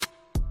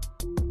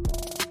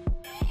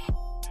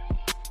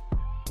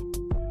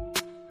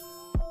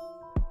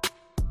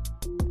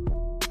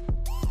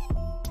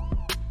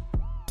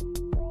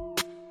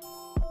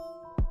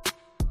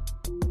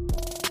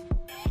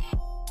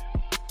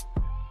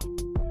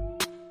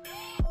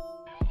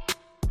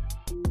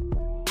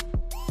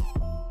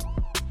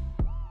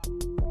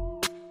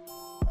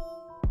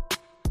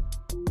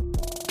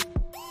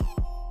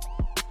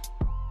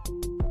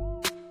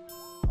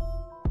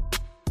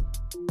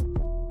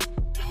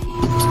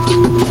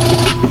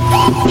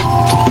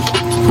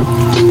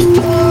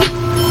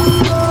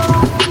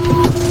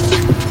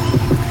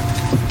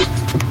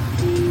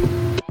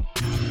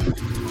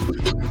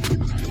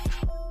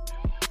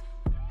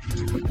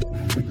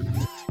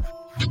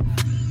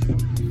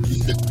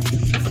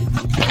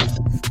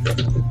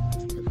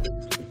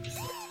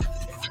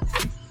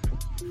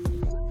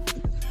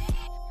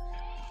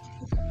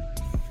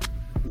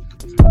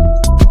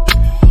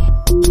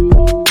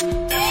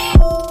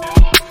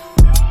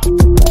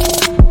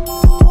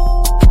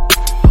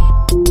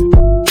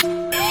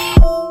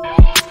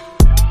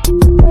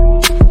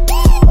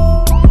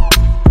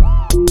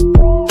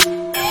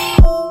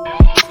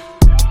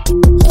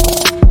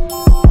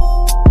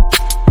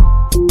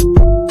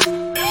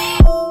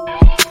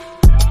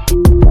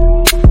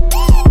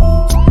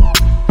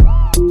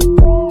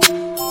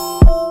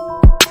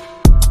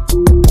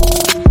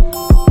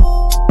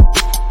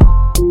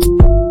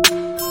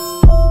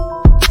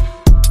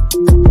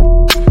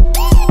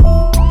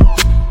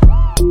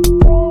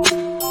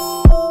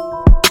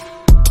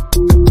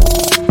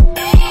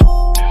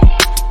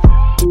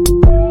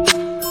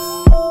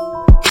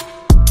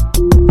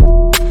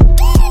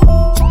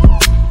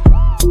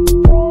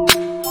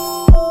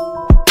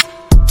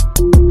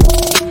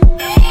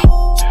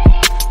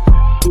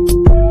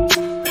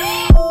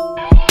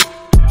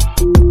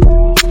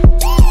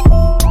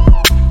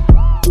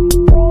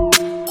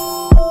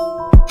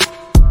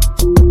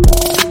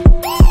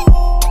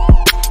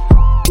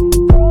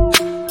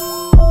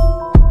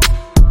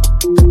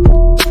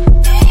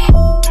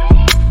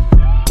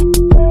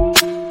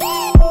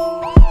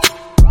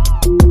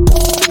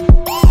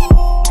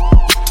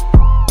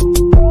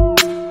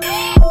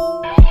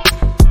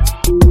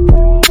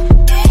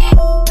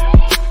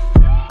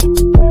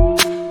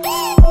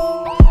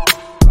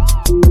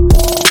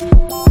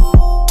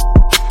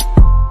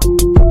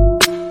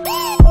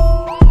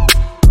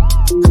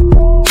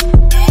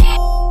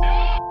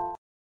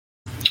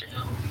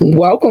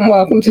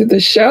Welcome to the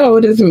show.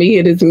 It is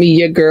me,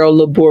 your girl,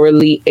 Labora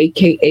Lee,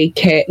 aka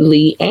Cat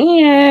Lee,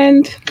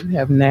 and You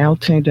have now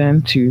tuned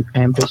in to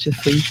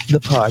Ambitiously the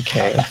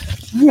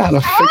podcast. I gotta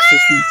fix a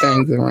few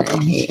things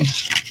around here.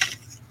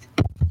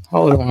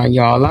 Hold on,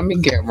 y'all. Let me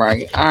get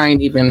right. I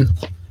ain't even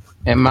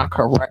in my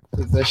correct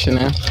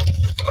positioning.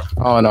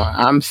 Hold on.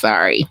 I'm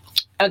sorry.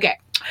 Okay.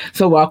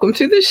 So welcome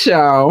to the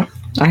show.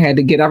 I had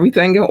to get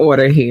everything in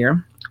order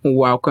here.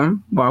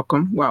 Welcome.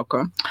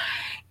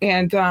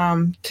 And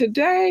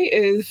today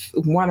is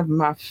one of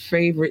my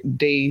favorite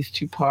days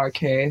to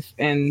podcast.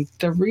 And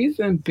the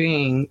reason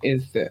being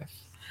is this.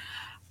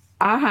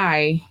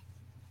 I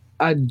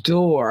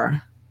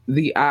adore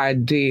the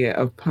idea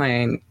of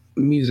playing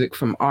music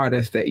from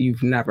artists that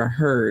you've never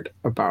heard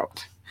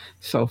about.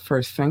 So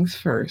first things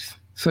first.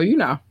 So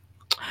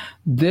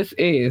this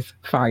is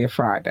Fire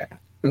Friday.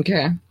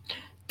 Okay.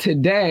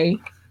 Today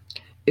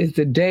is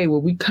the day where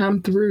we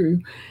come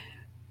through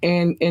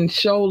and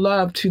show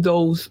love to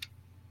those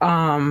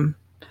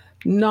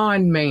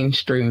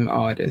non-mainstream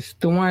artists,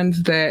 the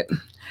ones that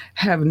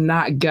have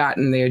not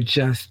gotten their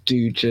just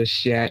due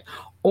just yet,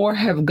 or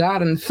have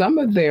gotten some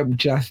of their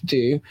just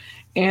due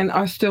and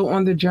are still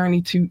on the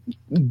journey to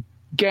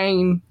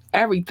gain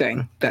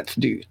everything that's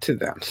due to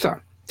them.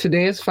 So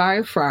today is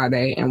Fire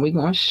Friday, and we're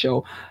going to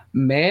show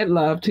mad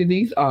love to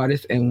these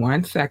artists in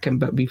 1 second.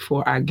 But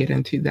before I get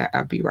into that,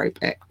 I'll be right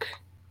back.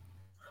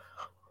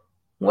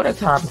 What a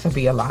time to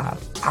be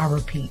alive. I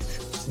repeat,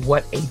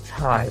 what a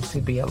time to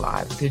be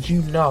alive. Did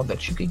you know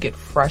that you could get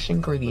fresh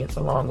ingredients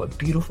along with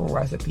beautiful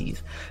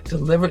recipes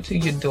delivered to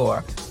your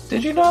door?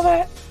 Did you know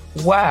that?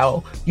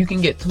 Wow, you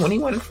can get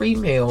 21 free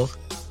meals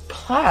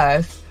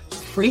plus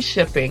free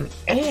shipping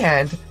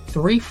and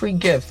 3 free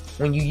gifts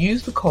when you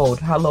use the code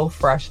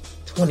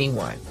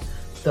HelloFresh21.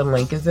 The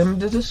link is in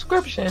the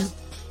description.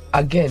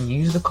 Again,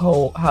 use the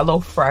code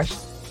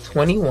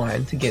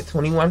HelloFresh21 to get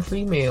 21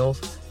 free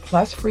meals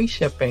plus free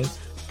shipping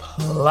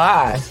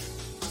plus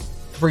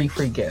 3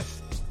 free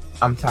gifts.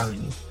 I'm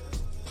telling you.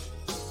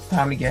 It's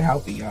time to get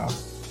healthy, y'all.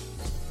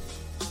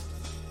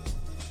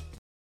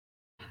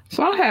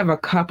 So I have a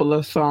couple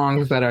of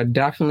songs that are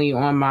definitely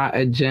on my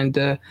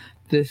agenda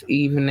this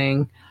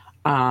evening.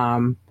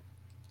 I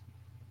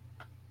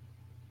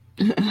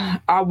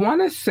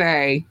want to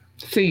say,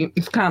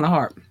 it's kind of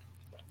hard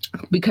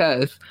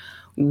because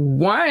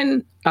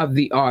one of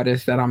the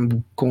artists that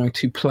I'm going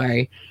to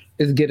play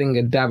is getting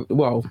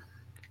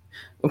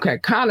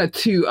kind of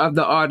 2 of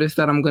the artists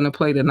that I'm going to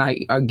play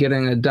tonight are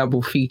getting a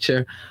double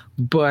feature,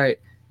 but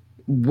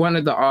one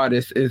of the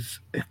artists is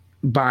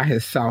by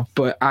himself.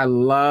 But I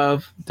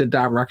love the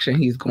direction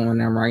he's going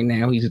in right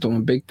now. He's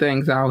doing big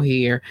things out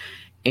here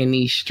in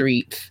these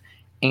streets,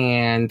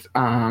 and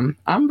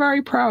I'm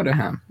very proud of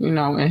him,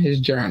 in his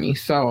journey.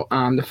 So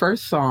the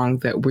first song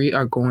that we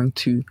are going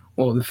to,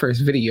 the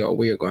first video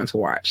we are going to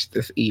watch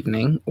this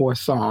evening, or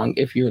song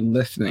if you're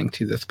listening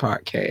to this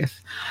podcast,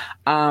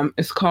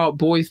 it's called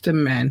Boys to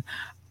Men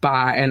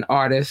by an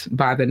artist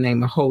by the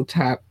name of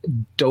Hotep.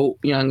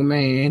 Dope young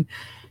man.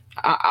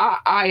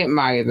 I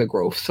admire the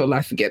growth, so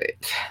let's get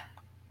it.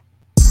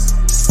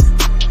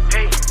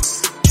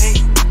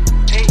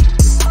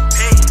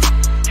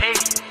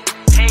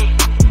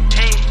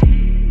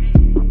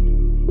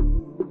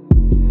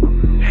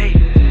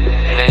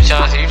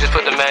 Chauncey, you just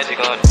put the magic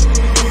on it.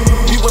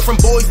 We went from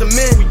boys to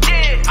men.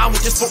 I was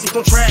just focused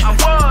on trap.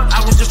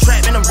 I was just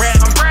trapping, I'm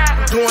rapping.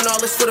 Doing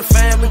all this for the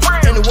family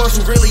and the ones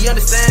who really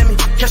understand me.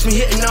 Catch me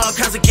hitting all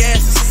kinds of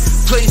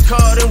gases. Plays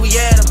card and we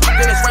at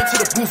them. Then it's right to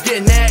the booth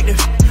getting active.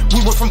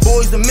 We went from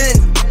boys to men.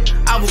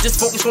 I was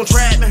just focused on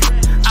trapping.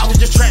 I was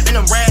just trapping,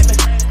 I'm rapping.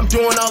 I'm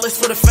doing all this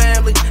for the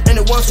family and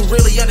the ones who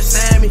really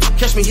understand me.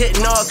 Catch me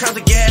hitting all kinds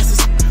of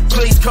gases.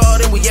 Plays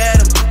card and we at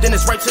them. Then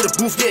it's right to the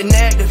booth getting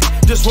active.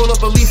 Just roll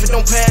up a leaf and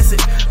don't pass it.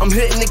 I'm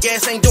hitting the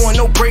gas, ain't doing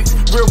no brakes.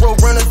 Real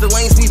road runners, the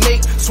lanes we make.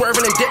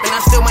 Swerving and dipping,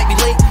 I still might be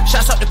late.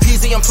 Shots out to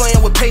PZ, I'm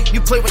playing with pape.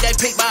 You play with that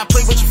paper, I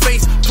play with your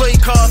face. Play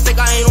cards, think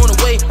I ain't on the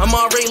way. I'm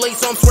already late,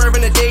 so I'm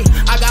swerving today.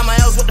 I got my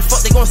L's, what the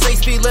fuck they gon' say?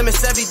 Speed limit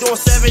 70, doing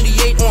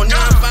 78 on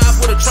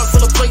 9-5 with a trunk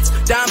full of plates.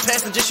 Dime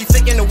passenger, she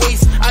thick in the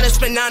waist. I done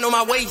spent 9 on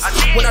my waist.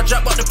 When I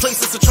drop out the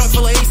place, it's a trunk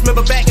full of ace.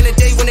 Remember back in the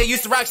day when they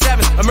used to rock 7.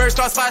 A merge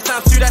cost 5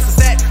 times 2, that's a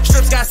sack.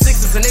 Strips got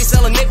 6s and they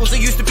selling nickels. It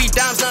used to be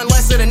dimes, nothing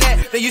lesser than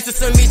that. They used to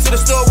send me to the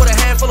store with a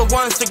handful of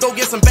ones to go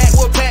get some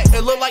backwood pack.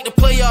 It looked like the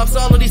playoffs,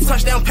 all of these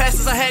touchdown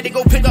passes. I had to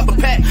go pick up a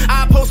pack.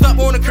 I post up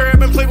on the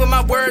curb and play with my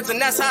words, and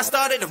that's how I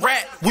started to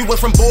rap. We went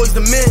from boys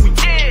to men.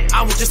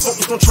 I was just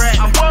focused on trap.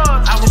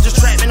 I was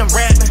just trapping, I'm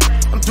rapping.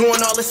 I'm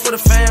doing all this for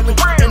the family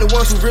and the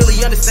ones who really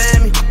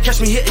understand me. Catch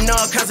me hitting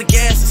all kinds of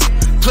gases.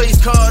 Plays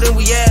card and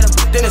we at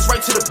them. Then it's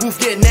right to the booth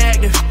getting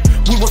active.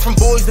 We went from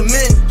boys to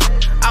men.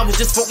 I was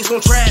just focused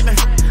on trapping.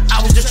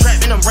 I was just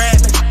trapping, I'm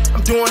rapping.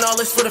 I'm doing all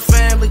this for the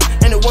family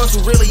and the ones who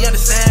really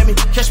understand me.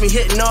 Catch me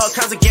hitting all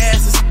kinds of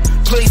gases.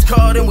 Plays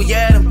card and we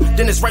at them.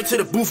 Then it's right to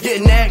the booth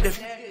getting active.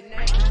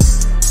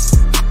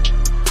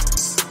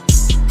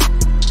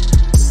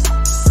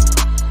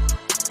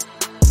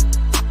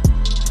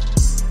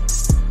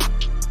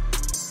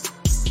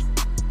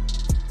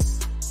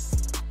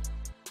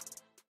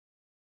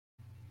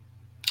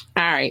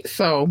 right,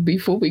 so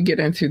before we get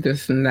into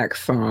this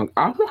next song,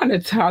 I want to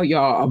tell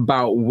y'all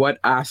about what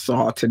I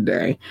saw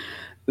today.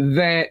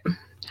 That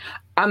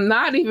I'm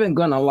not even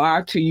gonna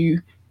lie to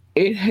you,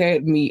 it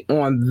had me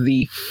on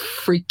the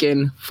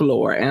freaking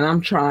floor, and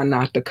I'm trying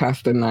not to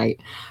cuss tonight.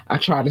 I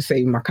try to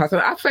save my cussing.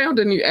 I found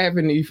a new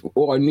avenue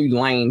or a new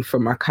lane for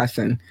my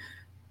cussing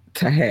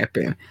to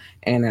happen,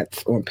 and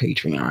that's on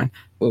Patreon.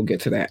 We'll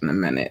get to that in a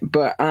minute.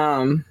 But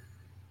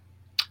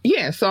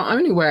yeah, so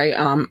anyway,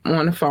 I'm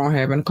on the phone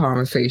having a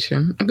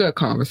conversation, a good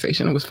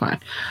conversation. It was fine.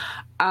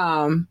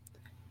 And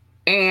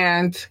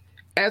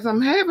as I'm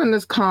having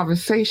this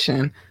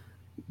conversation,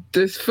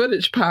 this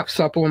footage pops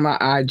up on my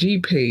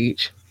IG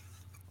page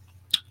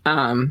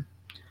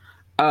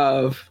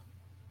of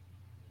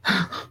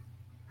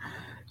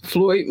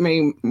Floyd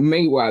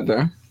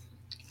Mayweather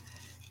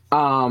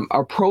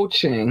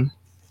approaching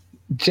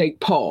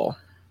Jake Paul,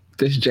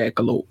 this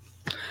jackalope.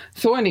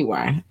 So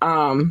anyway,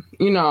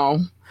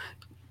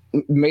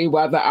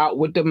 Mayweather out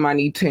with the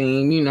money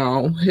team,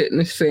 hitting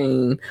the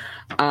scene,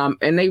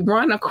 and they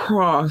run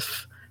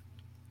across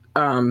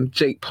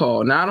Jake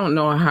Paul. Now, I don't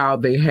know how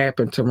they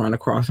happened to run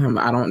across him.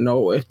 I don't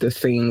know if the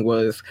scene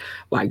was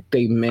like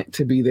they meant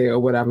to be there or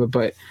whatever,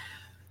 but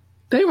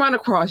they run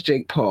across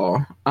Jake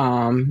Paul.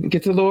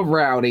 Gets a little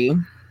rowdy.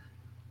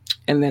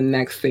 And then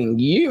next thing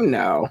you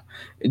know,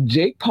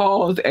 Jake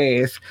Paul's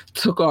ass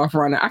took off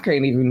running. I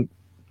can't even...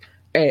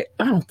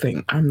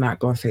 I'm not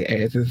going to say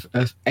ass is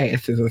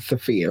a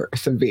severe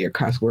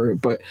cuss word,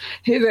 but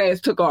his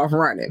ass took off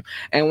running.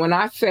 And when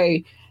I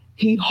say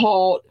he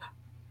hauled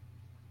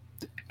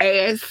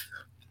ass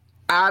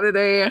out of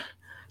there,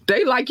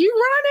 they like,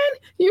 you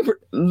running?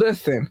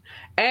 Listen.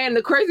 And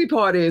the crazy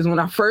part is, when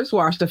I first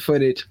watched the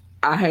footage,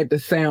 I had the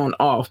sound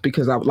off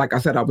because like I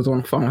said, I was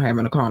on the phone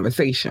having a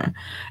conversation,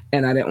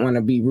 and I didn't want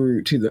to be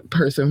rude to the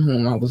person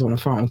whom I was on the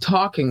phone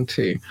talking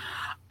to.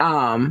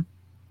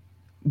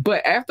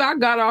 But after I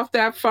got off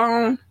that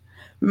phone,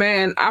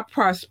 man, I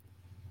pressed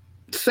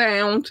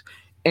sound,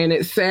 and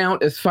it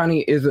sounded as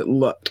funny as it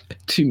looked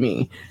to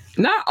me.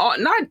 Not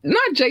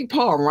Jake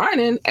Paul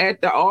running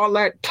at all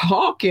that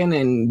talking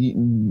and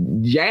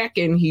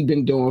yakking he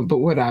been doing, but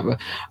whatever.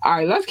 All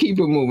right, let's keep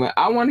it moving.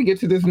 I want to get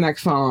to this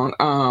next song.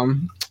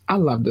 I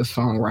love this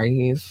song right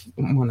here.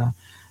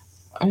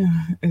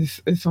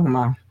 It's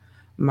on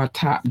my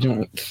top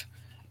joints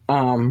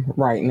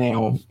right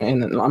now,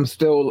 and I'm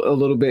still a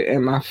little bit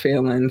in my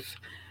feelings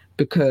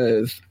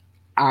because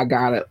I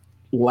got it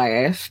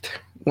last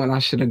when I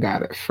should have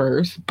got it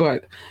first,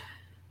 but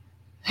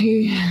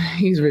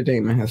he's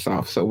redeeming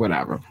himself, so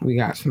whatever. We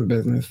got some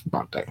business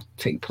about to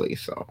take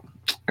place, so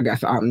I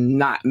guess I'm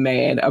not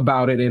mad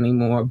about it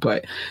anymore.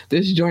 But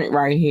this joint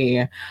right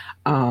here,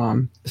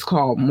 it's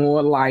called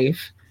More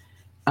Life,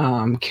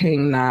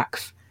 King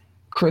Knox,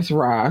 Chris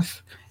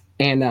Ross,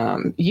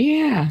 and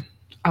yeah,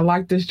 I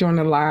like this joint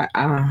a lot.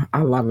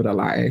 I love it a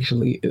lot,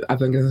 actually. I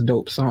think it's a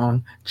dope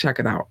song. Check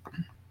it out.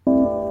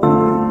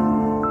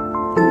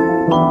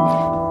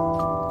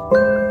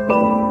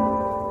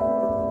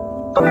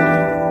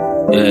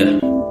 Yeah.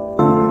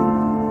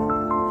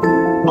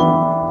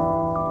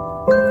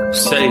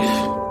 Safe.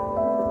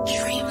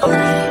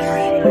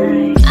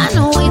 I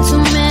know way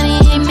too many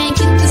ain't make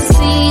it to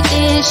see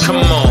this. Come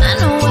on. I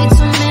know way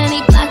too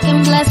many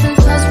blocking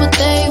blessings, that's what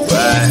they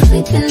Right.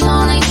 sleeping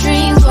on their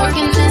dreams,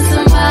 working in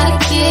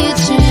somebody's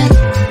kitchen.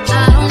 I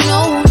don't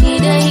know who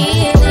need to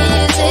hear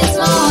this. It's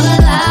more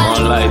life.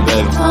 More life,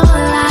 baby.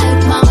 More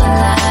life, more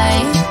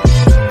life.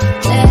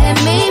 Let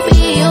me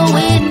be a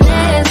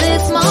witness.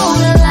 It's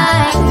more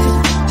life.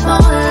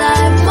 More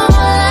life,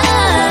 more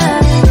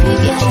life.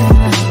 Yeah.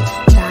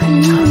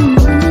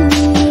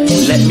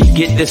 Let me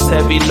get this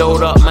heavy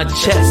load off my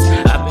chest.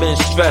 I've been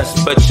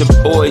stressed, but your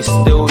boy's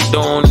still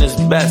doing his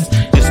best.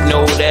 Just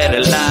know that a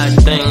lot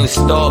of things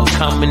start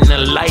coming to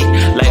light,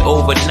 like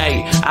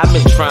overnight. I've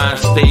been trying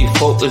to stay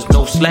focused,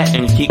 no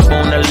slacking, keep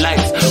on the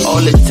lights.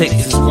 All it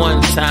takes is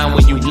one time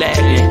when you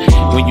laughing,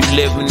 when you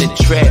live in the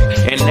trap,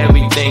 and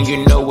everything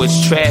you know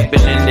is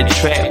trapping. In the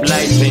trap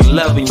life ain't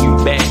loving you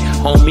back,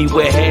 homie,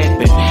 what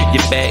happened?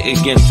 You're back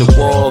against the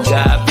wall,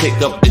 gotta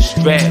pick up the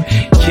strap,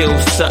 kill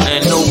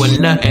something over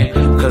nothing,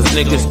 cause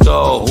niggas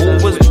thought who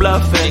was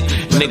bluffing.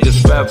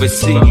 Niggas rather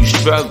see you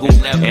struggle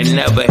and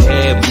never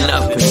have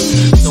nothing.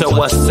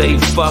 So I say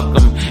fuck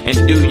them and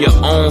do your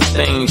own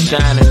thing,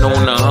 shining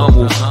on the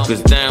humble,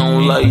 cause they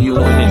don't love you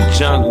in the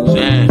jungle,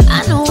 man.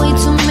 I know way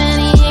too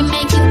many ain't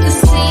make it to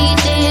see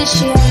this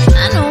shit.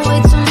 I know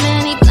way too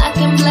many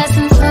blocking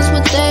blessings, that's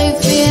what they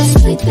fear.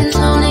 Sleeping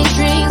on their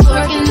dreams,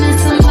 working in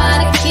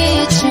somebody's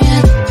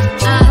kitchen.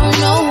 I don't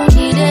know who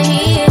need to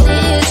hear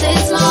this.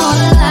 It's more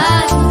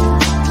life,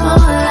 more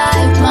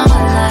life, more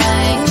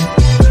life.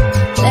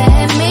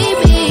 Let me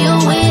be a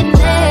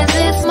witness.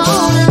 It's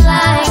more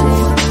life,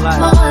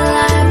 more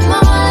life,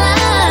 more life.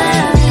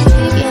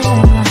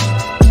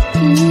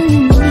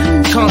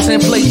 Yeah.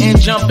 Contemplating,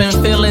 jumping,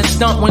 feeling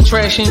stumped when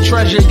trash and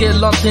treasure get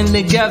lumped in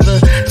together.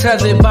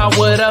 Tethered by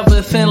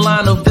whatever thin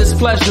line of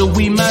displeasure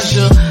we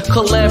measure.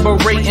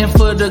 Collaborating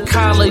for the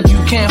collar,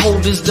 you can't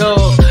hold this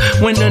dog.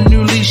 When a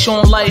new leash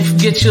on life,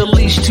 get your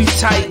leash too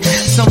tight.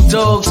 Some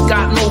dogs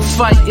got no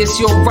fight, it's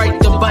your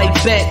right to bite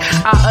back.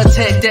 I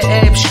attack the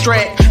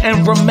abstract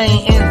and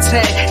remain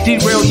intact.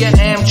 Derail your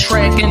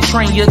Amtrak and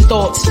train your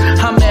thoughts.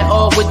 I'm at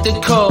all with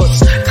the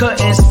cards,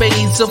 cutting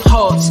spades of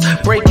hearts,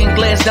 breaking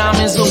glass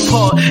diamonds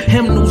apart.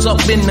 Hymnals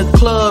up in the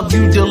club,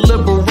 you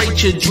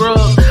deliberate your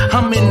drug.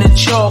 I'm in the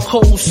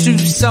charcoal suit,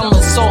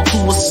 selling salt to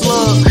a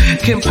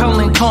slug.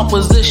 Compelling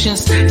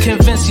compositions,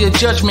 convince your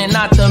judgment.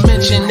 Not to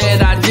mention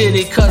that I did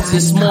it cause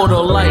it's more to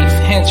life,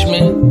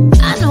 henchman.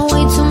 I know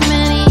way too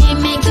many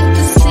ain't make it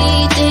to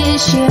see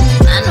this year.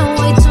 I know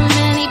way too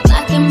many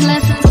blocking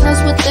blessings,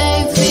 that's what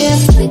they fear.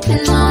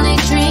 Sleeping on their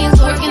dreams,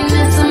 working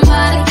in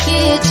somebody's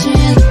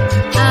kitchen.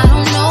 I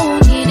don't know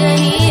who need to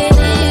hear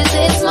this.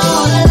 It's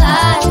more to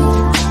life,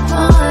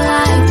 more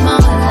life,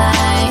 more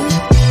life.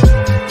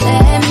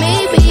 Let me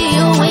be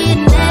a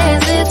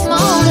witness. It's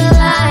more to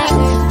life,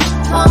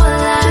 more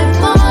life,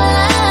 more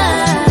life.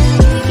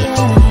 Yeah.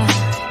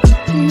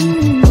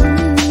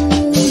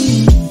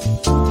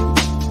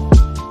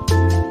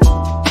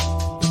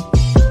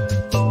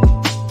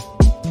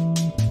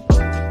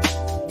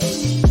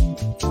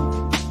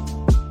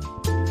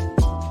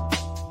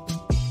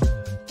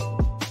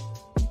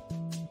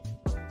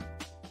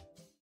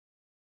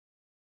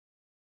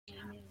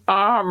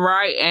 All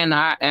right, and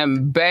I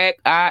am back.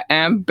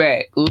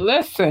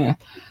 Listen,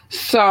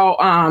 so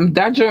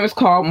that joint is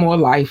called More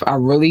Life. I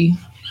really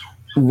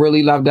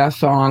love that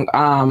song.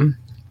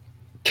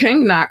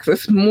 King Knox,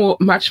 it's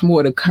much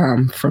more to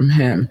come from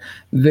him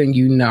than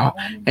you know,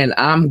 and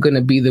I'm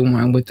gonna be the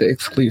one with the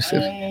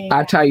exclusive.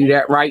 I tell you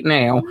that right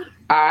now.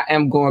 I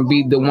am going to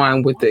be the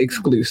one with the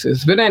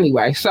exclusives. But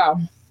anyway, so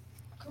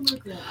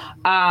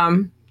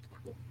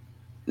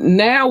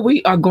now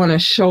we are going to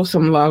show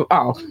some love.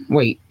 Oh,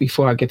 wait,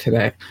 before I get to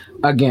that,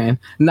 again,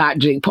 not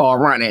Jake Paul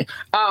running.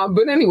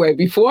 But anyway,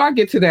 before I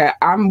get to that,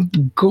 I'm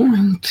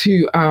going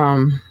to,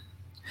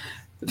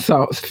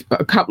 so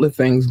a couple of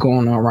things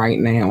going on right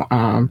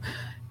now.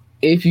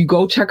 If you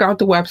go check out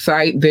the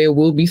website, there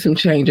will be some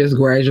changes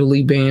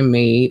gradually being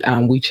made.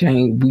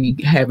 We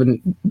have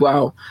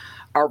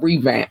a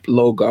revamped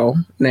logo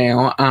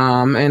now,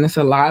 and it's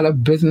a lot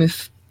of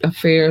business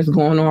affairs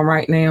going on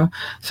right now,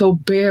 so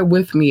bear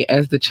with me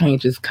as the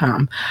changes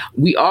come.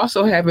 We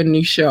also have a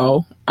new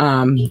show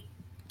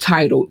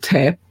titled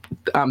The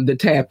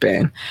Tap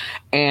In,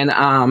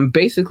 and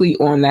basically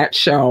on that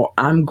show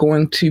I'm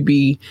going to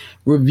be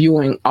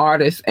reviewing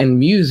artists and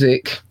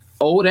music,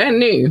 old and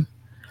new,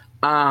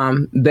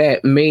 that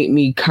made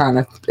me kind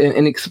of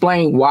and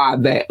explain why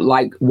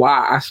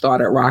I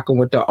started rocking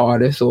with the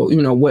artist, or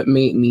what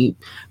made me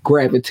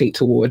gravitate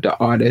toward the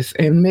artist.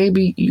 And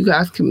maybe you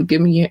guys can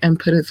give me your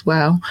input as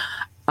well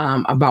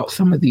about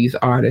some of these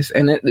artists.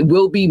 And it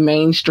will be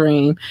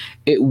mainstream.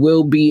 It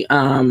will be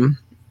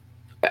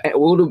it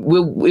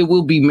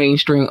will be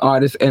mainstream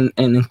artists and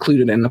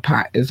included in the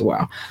pot as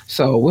well.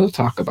 So we'll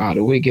talk about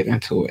it. We'll get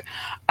into it.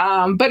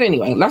 But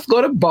anyway, let's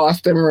go to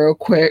Boston real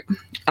quick.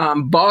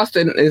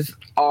 Boston is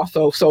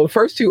also, so the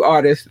first two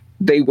artists,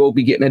 they will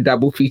be getting a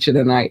double feature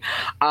tonight.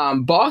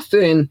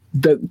 Boston,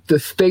 the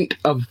state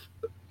of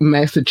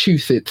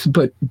Massachusetts,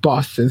 but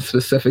Boston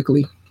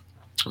specifically,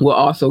 will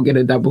also get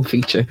a double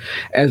feature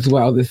as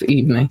well this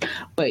evening.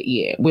 But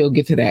yeah, we'll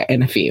get to that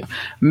in a few.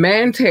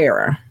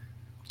 Mantera.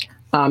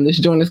 This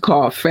joint is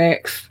called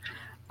Facts.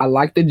 I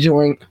like the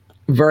joint,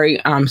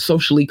 very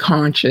socially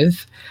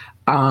conscious.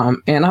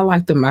 And I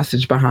like the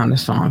message behind the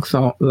song.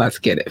 So let's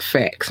get it.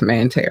 Facts,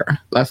 Mantera.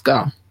 Let's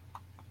go.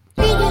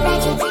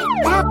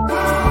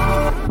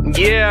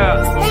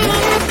 Yeah.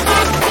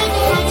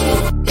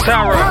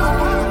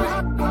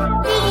 Tara.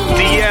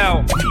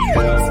 DL.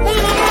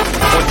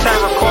 When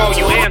Tara call,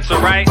 you answer,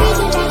 right?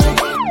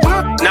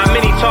 Not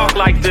many talk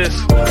like this.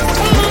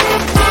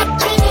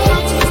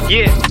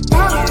 Yeah.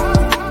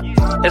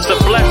 It's a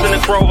blessing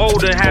to grow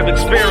older and have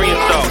experience,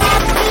 though.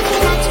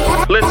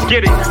 Let's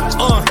get it.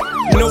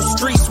 No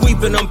street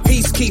sweeping, I'm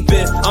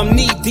peacekeeping. I'm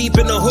knee deep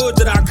in the hood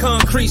that I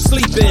concrete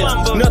sleeping.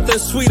 Nothing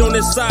sweet on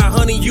this side,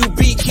 honey, you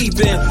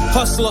beekeeping.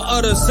 Hustler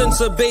utter since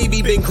a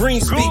baby been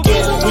green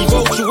speaking. We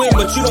vote you in,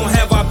 but you don't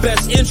have our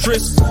best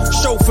interests.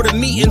 Show for the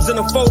meetings and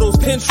the photos,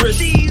 Pinterest.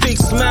 Big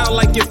smile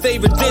like your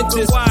favorite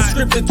dentist.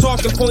 Scripted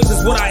talking points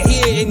is what I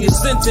hear in your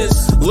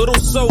sentence. Little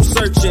soul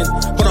searching,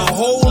 but a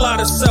whole lot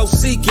of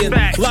self-seeking.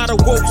 Lot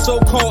of woke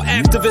so-called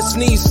activists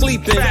need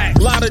sleeping.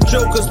 Lot of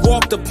jokers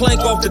walk the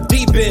plank off the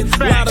deep end.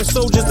 Lot of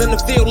soldiers in the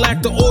field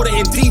lack the order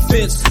and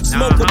defense.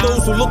 Smoke with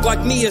those who look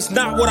like me, it's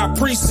not what I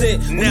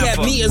present. We had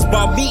meetings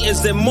by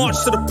meetings and march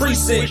to the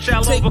precinct.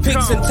 Take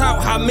pics and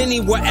tout how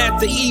many were at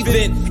the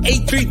event.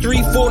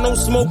 8334, no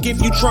smoke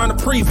if you trying to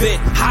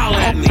prevent. Holla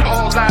at me.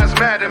 All lives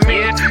matter,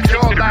 man.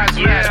 Your lives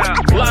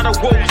matter. Lot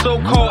of woke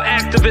so-called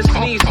activists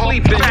need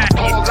sleeping.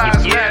 All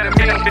lives matter,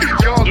 man.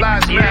 Your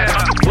lives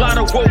matter. Lot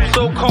of woke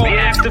so-called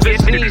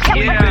activists need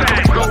sleeping.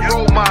 No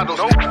role models,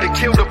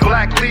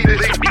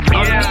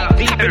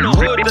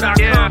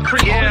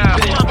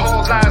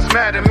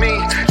 mad at me.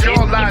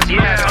 Your lives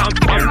matter.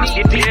 I'm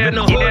knee deep in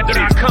the hood that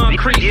I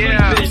concrete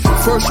sleeping.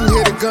 First you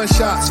hear the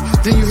gunshots,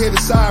 then you hear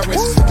the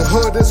sirens. The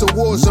hood is a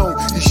war zone,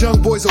 these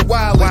young boys are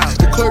wildin'.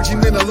 The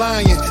clergymen are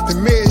lying, the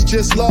mayor's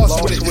just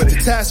lost with it.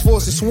 The task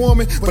force is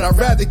swarming, but I'd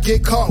rather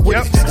get caught with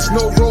it. There's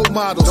no role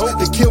models,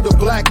 they kill the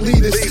black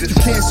leaders. You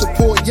can't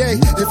support Ye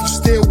if you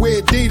still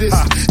wear Adidas.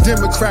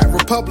 Democrat,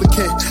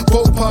 Republican,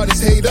 both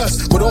parties hate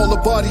us. But all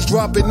the bodies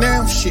dropping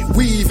now, shit,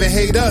 we even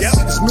hate us.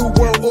 It's new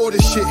world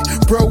order shit,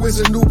 bro, it's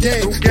a new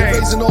game. They're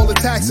raising all the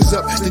taxes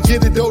up to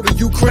get it over to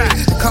Ukraine.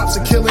 The cops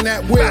are killing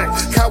at will,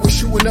 cowards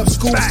shooting up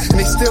schools, and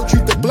they still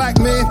treat the black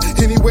man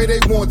any way they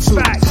want to.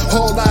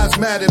 All lives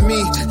matter,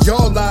 me,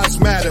 your lives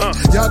matter.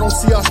 Y'all don't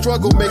see our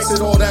struggle makes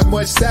it all that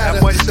much sadder.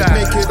 To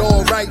make it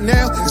all right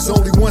now, there's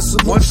only one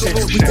solution.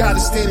 We gotta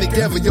stand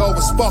together, y'all,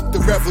 and spark the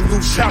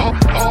revolution.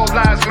 All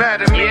lives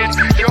matter, me,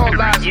 your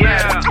lives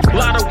matter. A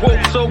lot of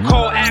woke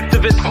so-called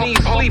activists need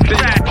sleeping.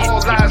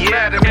 All lives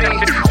matter, me,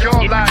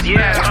 your lives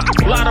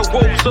matter. A lot of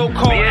woke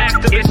so-called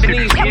activists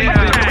need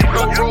sleeping.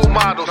 No role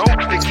models,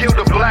 they kill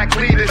the black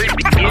leaders.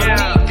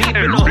 I'm deep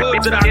in the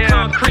hood that I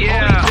concrete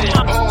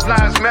sleeping. All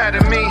lives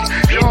matter, me,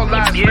 your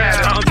lives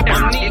matter.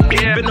 I'm knee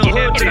deep in the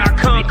hood that I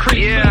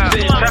concrete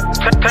sleeping.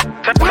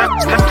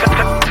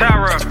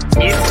 Terror.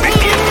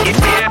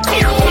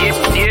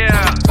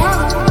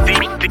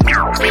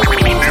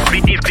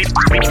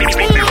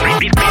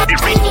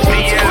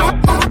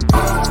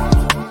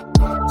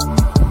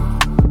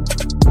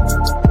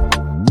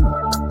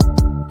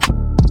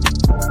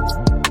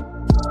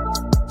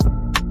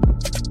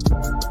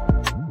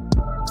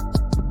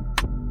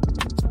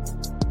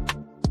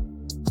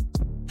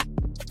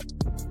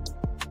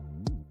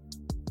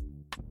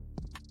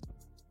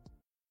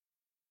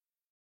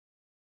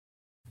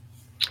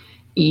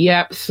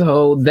 Yep,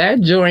 so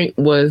that joint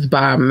was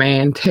by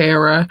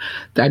Mantera.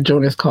 That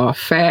joint is called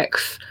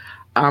Facts.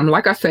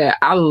 Like I said,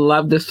 I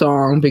love the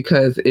song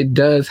because it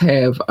does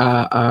have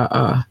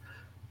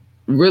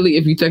really,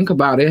 if you think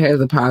about it, it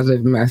has a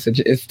positive message.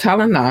 It's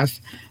telling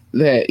us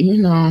that, you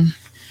know,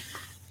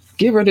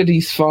 get rid of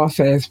these false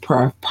ass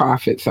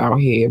prophets out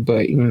here.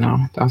 But, you know,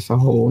 that's a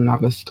whole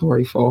nother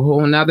story for a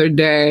whole nother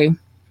day.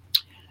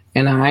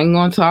 And I ain't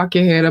going to talk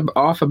your head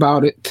off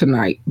about it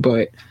tonight.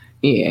 But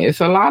yeah, it's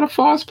a lot of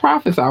false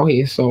prophets out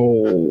here. So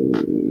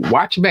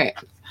watch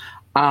back.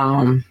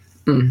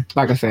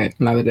 Like I said,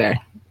 another day.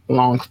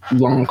 Long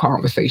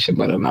conversation,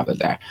 but another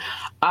day.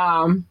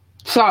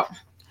 So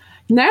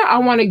now I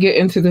want to get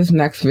into this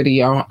next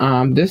video.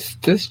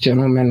 This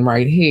gentleman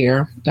right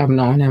here, I've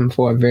known him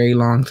for a very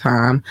long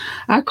time.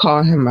 I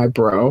call him my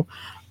bro.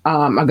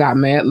 I got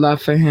mad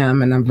love for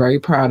him, and I'm very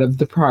proud of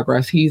the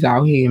progress he's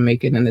out here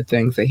making and the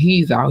things that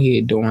he's out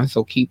here doing.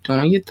 So keep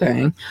doing your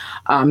thing.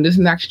 This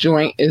next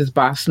joint is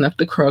by Sniff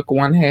the Crook,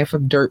 one half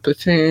of Dirt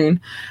Platoon,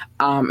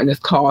 and it's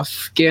called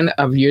Skin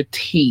of Your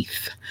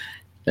Teeth.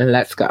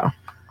 Let's go.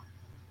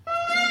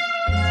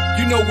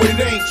 You know it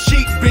ain't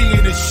cheap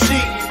being a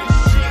sheep.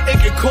 It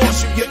can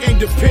cost you your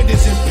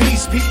independence and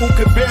peace. People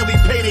can barely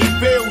pay their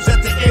bills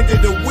at the end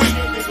of the week.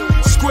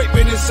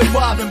 Scraping and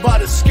surviving by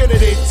the skin of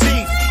their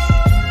teeth.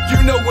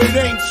 You know it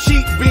ain't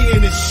cheap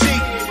being a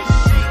sheep.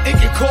 It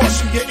can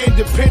cost you your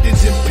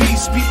independence and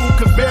peace. People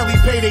can barely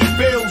pay their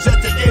bills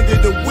at the end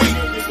of the week.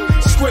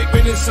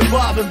 Scraping and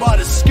surviving by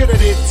the skin of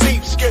their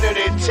teeth. Skin of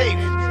their teeth.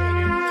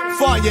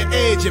 Find your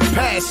edge and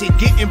pass it.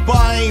 Getting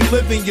by ain't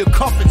living, your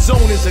comfort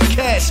zone is a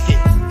casket.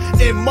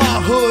 In my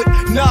hood,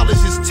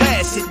 knowledge is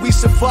tacit. We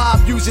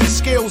survive using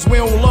skills we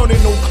don't learn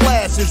in no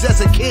classes.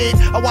 As a kid,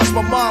 I watched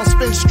my mom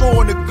spin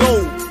straw in the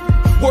gold.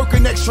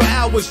 Working extra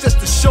hours just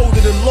to shoulder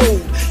the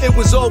load. It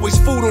was always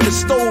food on the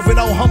stove and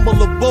our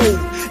humble abode.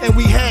 And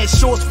we had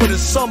shorts for the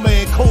summer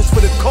and coats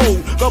for the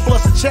cold. God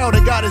bless the child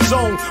that got his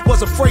own,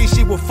 was afraid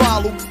she would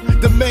follow.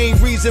 The main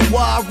reason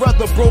why I'd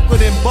rather broker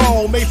than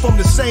bone. Made from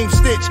the same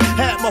stitch,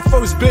 had my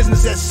first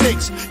business at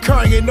 6.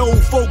 Carrying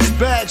old folks'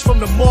 bags from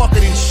the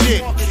market and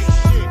shit.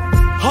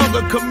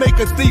 Hunger could make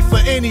a thief for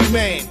any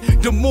man.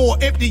 The more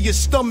empty your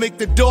stomach,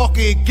 the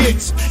darker it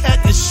gets. At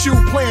the shoe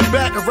playing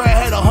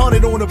baccarat, had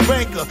 100 on the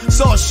banker.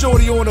 Saw a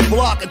shorty on the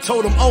block and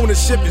told him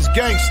ownership is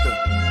gangster.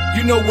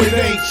 You know it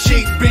ain't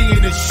cheap being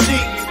a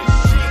sheep.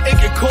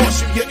 It can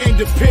cost you your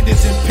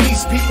independence and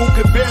peace. People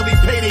can barely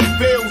pay their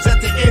bills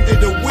at the end of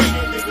the week.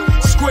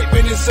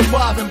 Scraping and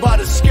surviving by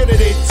the skin of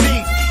their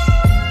teeth.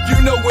 You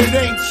know it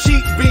ain't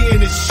cheap being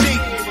a sheep.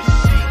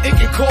 It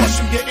can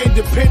cost you your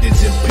independence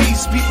and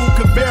peace. People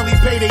can barely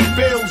pay their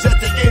bills at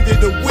the end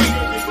of the week.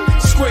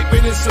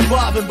 Scraping and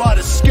surviving by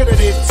the skin of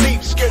their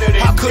teeth.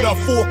 How could I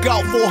fork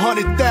out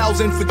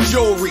 $400,000 for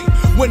jewelry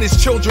when there's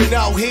children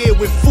out here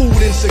with food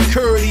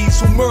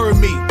insecurities who murder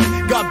me?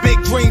 Got big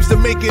dreams to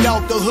make it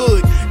out the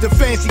hood. The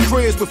fancy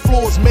cribs with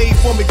floors made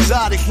from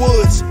exotic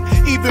woods.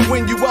 Even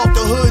when you out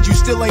the hood, you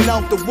still ain't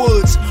out the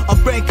woods. A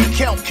bank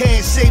account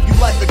can't save you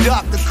like a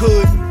doctor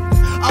could.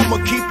 I'ma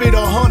keep it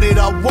 100,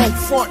 I won't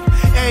front.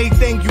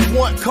 Anything you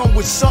want come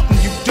with something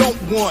you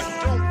don't want.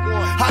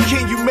 How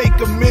can you make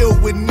a meal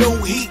with no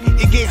heat?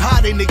 It get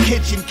hotter in the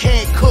kitchen,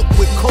 can't cook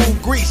with cold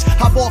grease.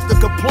 Hop off the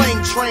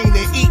complaint train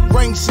and eat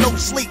rain, snow,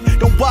 sleep.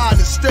 Don't buy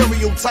the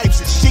stereotypes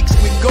of sheiks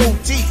with gold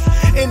teeth.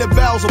 In the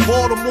bowels of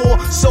Baltimore,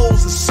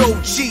 souls are so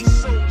cheap.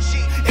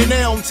 And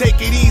they don't take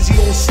it easy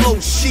on slow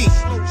sheep.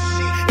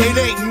 It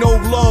ain't no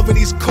love in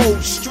these cold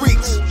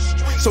streets.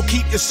 So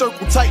keep your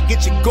circle tight,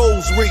 get your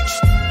goals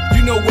reached.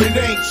 You know it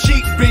ain't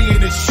cheap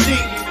being a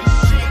sheep.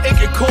 It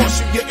can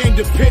cost you your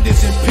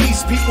independence and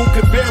peace. People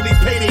can barely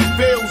pay their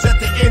bills at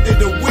the end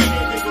of the week.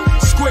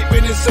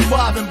 Scraping and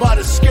surviving by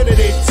the skin of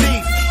their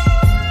teeth.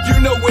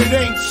 You know it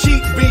ain't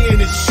cheap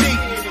being a sheep.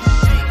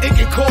 It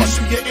can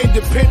cost you your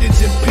independence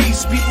and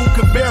peace. People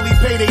can barely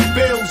pay their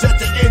bills at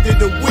the end of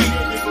the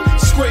week.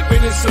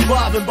 Scraping and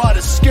surviving by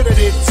the skin of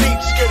their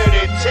teeth. Skin of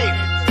their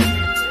teeth.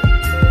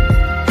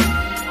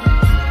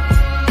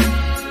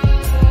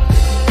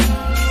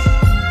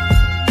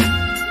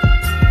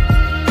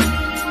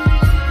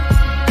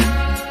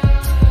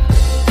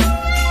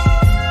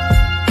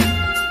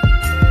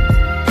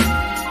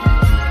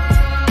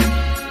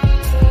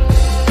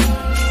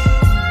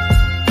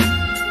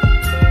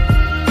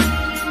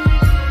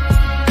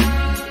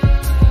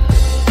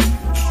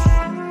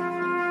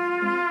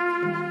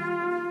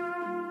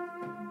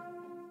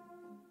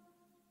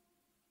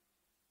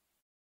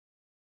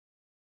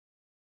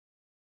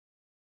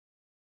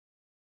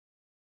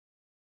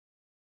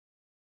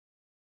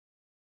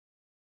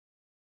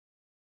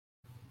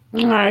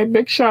 All right,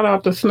 big shout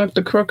out to Snook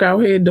the Crook out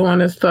here doing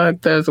this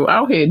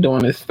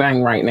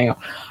thing right now.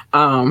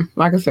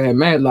 Like I said,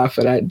 mad love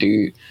for that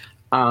dude.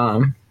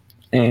 And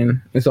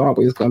it's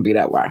always gonna be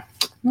that way.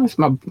 That's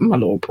my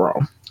little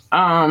bro.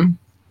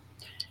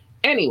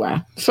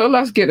 Anyway, so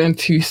let's get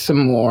into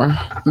some more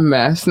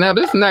mess. Now,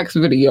 this next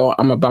video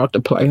I'm about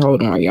to play,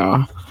 hold on,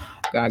 y'all.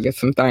 Gotta get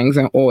some things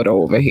in order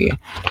over here.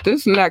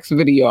 This next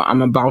video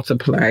I'm about to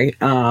play,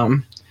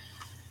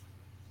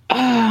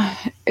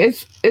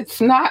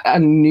 it's not a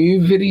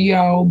new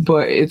video,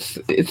 but it's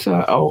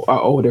a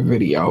older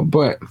video,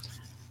 but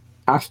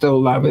I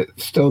still love it.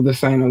 Still the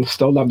same. I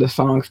still love the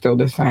song. Still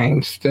the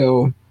same.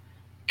 Still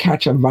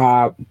catch a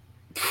vibe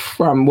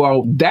from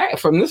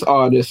this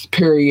artist.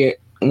 Period.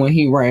 When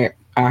he rap,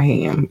 I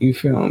am. You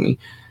feel me?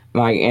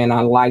 Like, and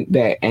I like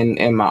that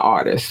in my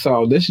artist.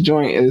 So this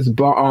joint is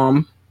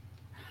Baltimore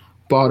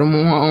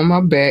on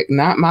my back,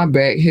 not my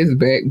back, his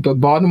back, but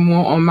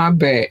Baltimore on my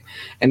back.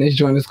 And this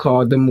joint is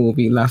called The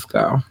Movie. Let's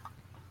go.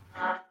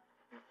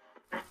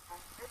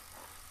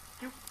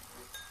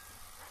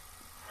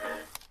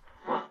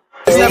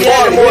 That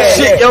Baltimore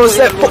shit, yo, it's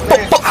that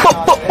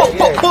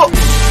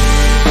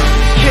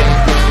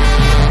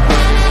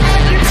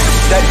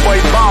that boy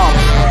Bomb,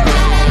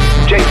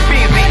 Jay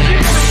Feezy.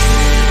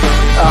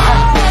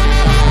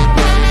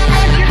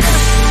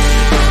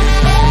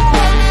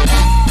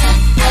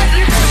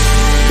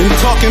 Been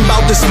talking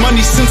about this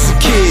money since a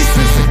kid.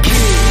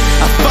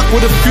 I fuck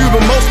with a few,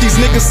 but most these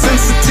niggas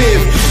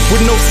sensitive.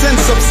 With no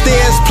sense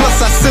upstairs, plus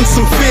I sense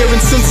some fear.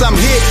 And since I'm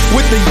here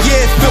with the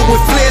year filled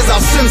with flares,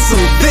 I'll send some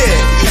there.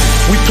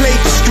 We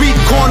played the street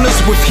corners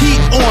with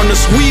heat on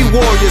us, we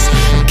warriors.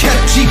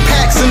 Kept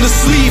G-packs in the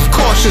sleeve,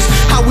 cautious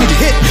how we'd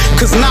hit,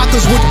 cause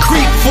knockers would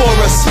creep for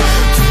us.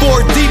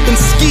 4 deep in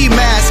ski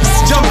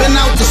masks, jumping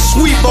out to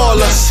sweep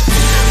all us.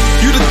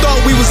 You'd have thought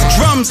we was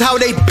drums, how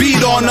they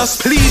beat on us.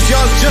 Please,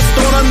 y'all just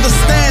don't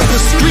understand the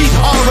street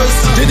horrors.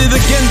 Did it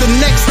again the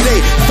next day,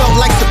 felt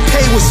like the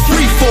pay was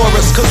free for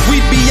us. Cause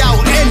we'd be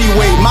out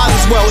anyway, might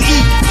as well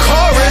eat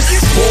chorus.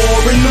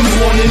 4 in the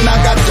morning, I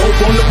got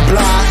dope on the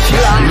block.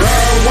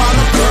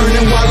 Marijuana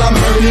burning while I'm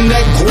earning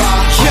that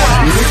guap.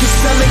 Niggas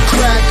selling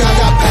crack, I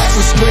got packs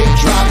of straight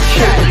drop.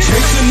 Paper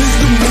chasing is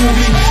the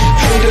movie,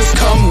 haters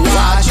come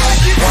watch.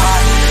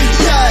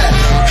 Yeah,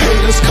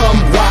 haters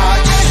come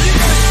watch.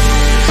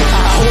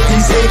 I hope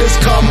these haters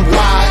come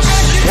watch.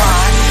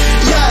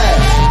 Yeah,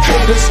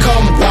 haters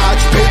come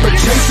watch. Paper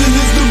chasing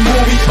is the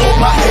movie. Hope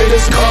my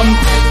haters come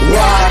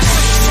watch.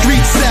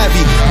 Street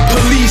savvy,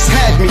 police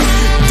had me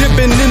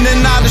dipping in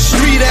and out of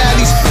street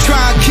alleys,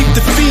 trying to keep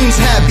the fiends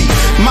happy.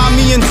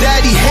 Mommy and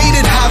daddy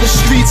hated how the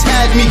streets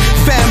had me.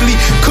 Family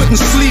couldn't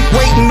sleep,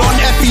 waiting on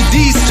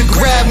FEDs to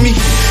grab me.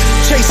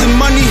 Chasing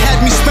money had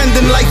me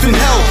spending life in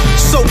hell,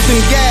 soaked in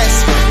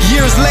gas.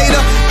 Years later,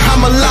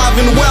 I'm alive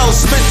and well.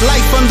 Spent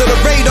life under the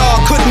radar,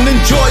 couldn't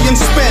enjoy and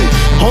spend.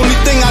 Only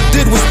thing I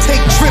did was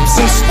take trips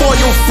and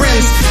spoil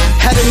friends.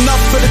 Had enough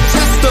for the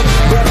tester,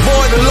 but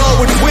boy, the law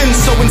would win.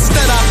 So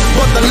instead I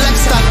bought the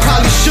Lex, I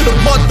probably should've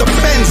bought the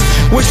Benz.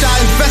 Wish I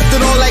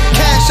invested all that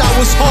cash I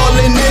was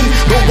hauling in.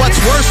 But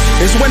what's worse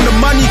is when the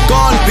money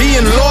gone,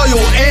 being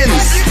loyal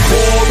ends.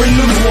 4 in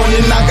the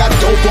morning, I got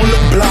dope on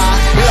the block.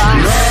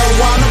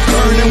 Marijuana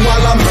burning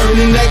while I'm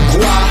earning that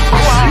guap.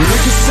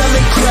 Niggas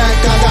selling crack,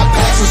 I got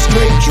packs of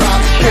straight drop.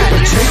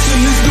 Paper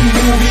chasing is the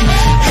movie,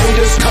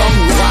 haters come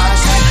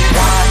watch.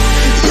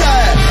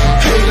 Yeah,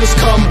 haters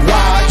come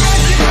watch.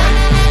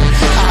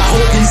 I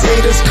hope these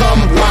haters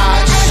come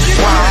watch.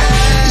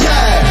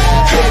 Yeah,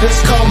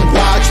 haters come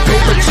watch.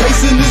 Paper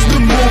chasing is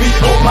the movie,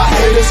 hope my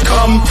haters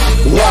come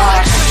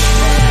watch.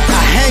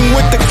 I hang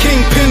with the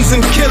kingpins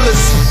and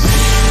killers.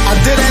 I I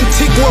did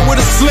Antigua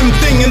with a slim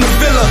thing in the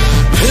villa.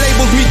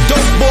 Labeled me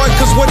dope boy,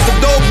 cause with the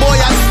dope boy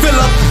I fill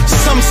up.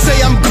 Some say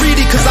I'm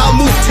greedy, cause I'll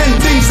move 10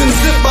 things in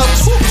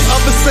zip-ups.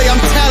 Others say I'm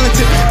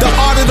talented, the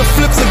art of the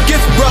flip's a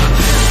gift, bruh.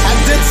 I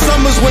did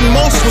summers when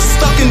most was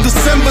stuck in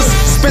Decembers.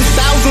 Spent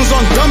thousands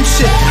on dumb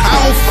shit, I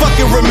don't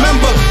fucking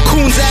remember.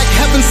 Coons act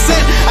heaven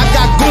sent, I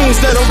got goons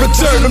that'll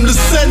return them to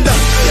sender.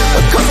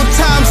 A couple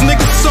times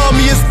niggas saw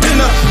me as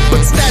dinner,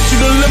 but statute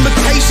of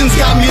limitations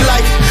got me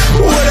like,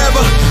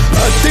 whatever.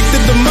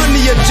 Addicted to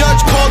money, a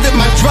judge called it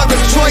my drug of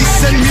choice.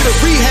 Sent me to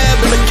rehab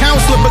and the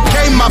counselor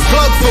became my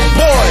plug for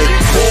boy.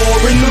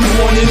 4 in the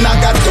morning, I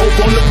got dope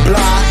on the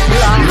block.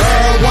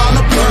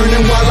 Marijuana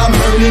burning while I'm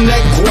earning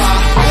that guap.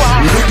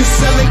 Niggas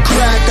selling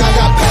crack, I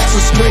got packs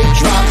of straight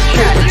drop.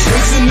 Paper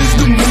chasing is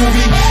the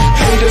movie,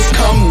 haters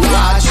come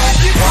watch.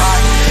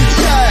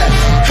 Yeah,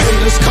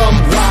 haters come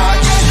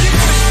watch.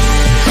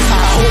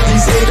 I hope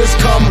these haters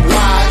come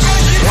watch.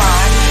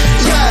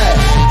 Yeah,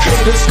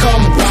 haters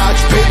come watch.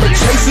 Paper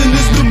chasing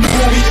is the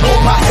movie,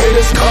 hope my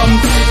haters come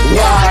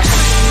watch.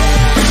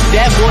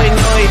 That boy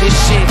know this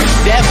shit.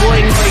 That boy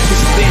know he can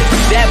spit.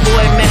 That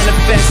boy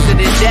manifested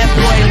it. That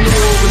boy knew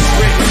it was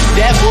written.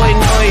 That boy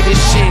know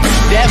this shit.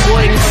 That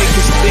boy know he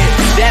can spit.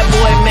 That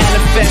boy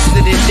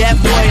manifested it. That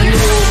boy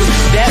knew it was.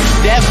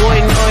 That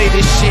boy know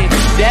this shit.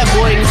 That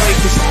boy know he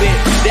can spit.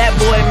 That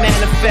boy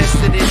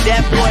manifested it.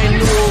 That boy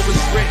knew it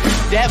was written.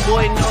 That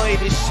boy know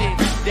this shit.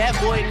 That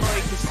boy know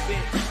he can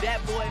spit.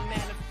 That boy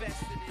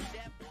manifested it.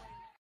 That boy.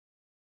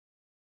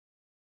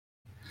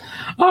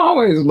 I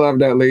always love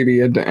that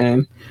lady at the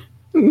end.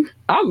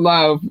 I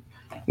love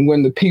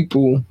when the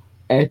people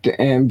at the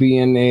end be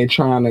in there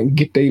trying to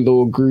get their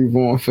little groove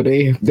on for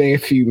their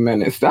few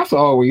minutes. That's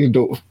always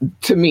dope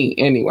to me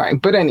anyway.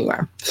 But anyway,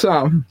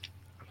 so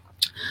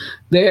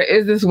there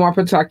is this one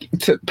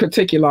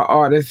particular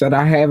artist that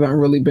I haven't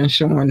really been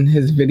showing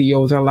his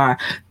videos a lot.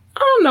 I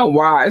don't know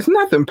why. It's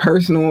nothing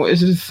personal.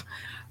 It's just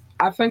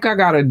I think I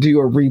got to do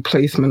a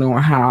replacement on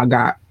how I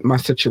got my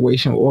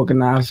situation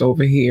organized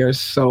over here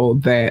so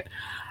that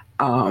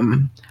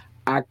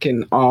I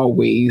can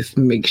always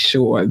make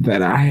sure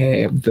that I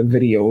have the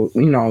video,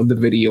 the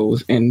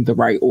videos in the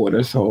right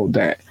order so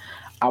that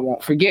I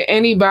won't forget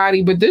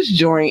anybody. But this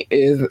joint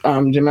is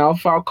Jamel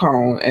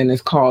Falcone and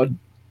it's called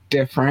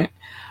Different.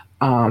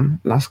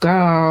 Let's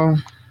go.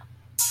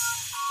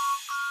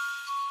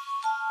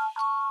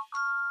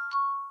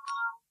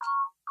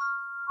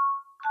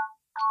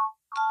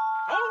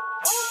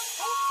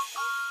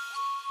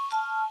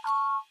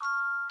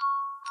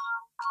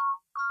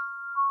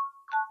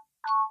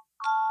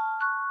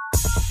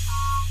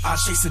 I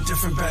chase a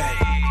different bag.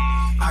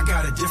 I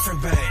got a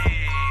different bag.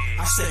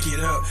 I stack it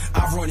up.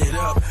 I run it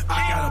up.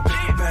 I got a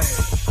bigger bag.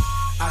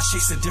 I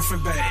chase a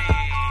different bag.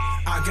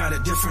 I got a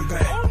different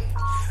bag.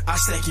 I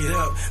stack it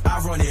up. I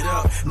run it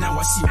up. Now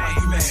I see why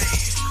you mad.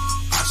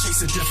 I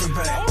chase a different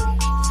bag.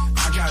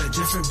 I got a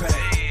different bag.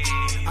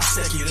 I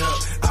stack it up.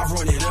 I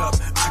run it up.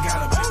 I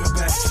got a bigger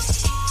bag.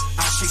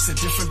 I chase a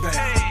different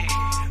bag.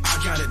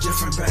 I got a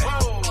different bag.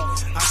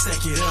 I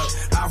stack it up,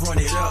 I run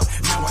it up,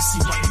 now I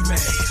see why you mad.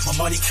 My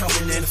money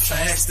coming in the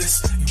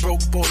fastest, you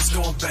broke boys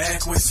going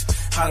backwards.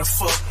 How the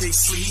fuck they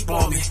sleep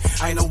on me?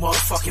 I ain't no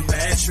motherfucking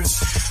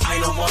mattress, I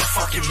ain't no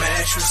motherfucking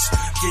mattress.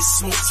 Get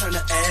smoke, turn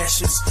to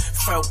ashes.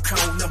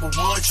 Falcone,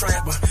 #1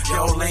 trapper,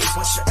 y'all lame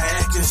bunch of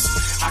actors.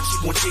 I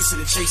keep on chasing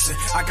and chasing,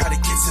 I gotta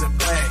get to the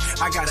bag.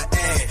 I gotta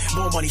add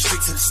more money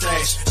straight to the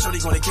stash. Shorty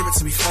gonna give it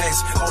to me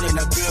fast, all in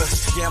that good.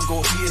 Yeah, I'm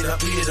gonna beat it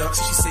up, beat it up.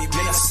 She say,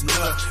 man, that's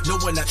enough. No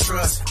one I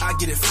trust, I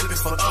get it flipping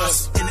for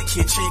us. In the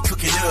kitchen,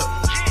 cooking up.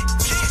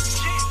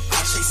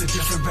 I chase a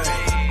different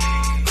bag.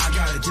 I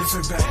got a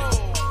different bag.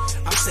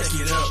 I stack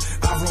it up.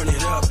 I run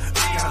it up.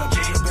 I got a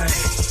bigger bag.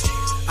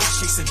 I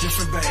chase a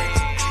different bag.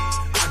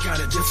 I got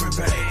a different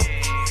bag.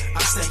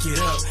 I stack it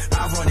up.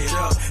 I run it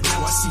up. Now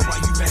I see why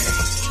you mad.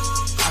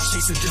 I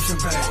chase a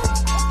different bag.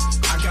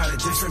 I got a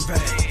different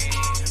bag.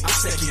 I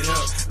stack it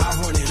up. I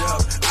run it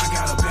up. I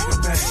got a bigger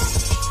bag.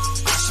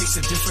 I chase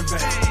a different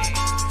bag.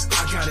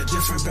 I got a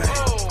different bag.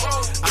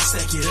 I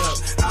stack it up,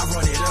 I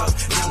run it up.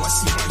 Now I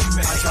see why you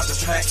mad. I drop the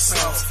packs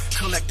off,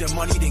 collect the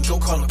money, then go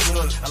call a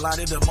plug. A lot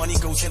of the money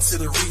goes into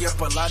the re-up.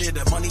 A lot of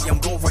the money, I'm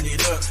gon' run it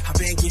up. I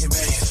been getting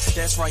bands,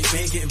 that's right,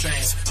 been getting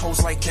bands.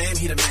 Hoes like, damn,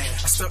 he the man.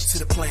 I stuck to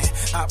the plan,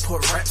 I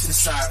put rap to the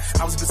side.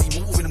 I was busy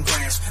moving them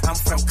grams. I'm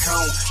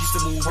Falcone, used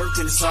to move work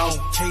in the zone.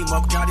 Came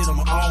up, got it on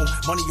my own,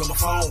 money on my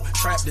phone.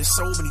 Trapped in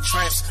so many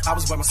traps, I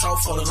was by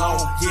myself all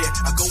alone. Yeah,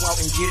 I go out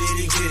and get it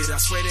and get it. I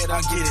swear that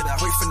I get it, I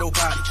wait for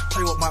nobody.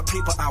 Play with my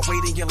paper, I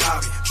wait in your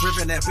lobby.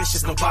 Driven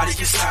ambitious, nobody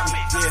can stop me.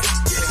 Yeah.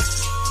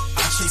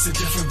 I chase a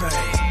different bag.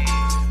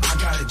 I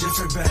got a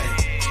different bag.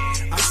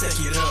 I stack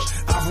it up,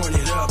 I run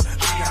it up.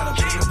 I got a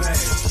bigger bag.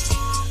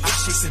 I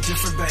chase a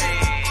different bag.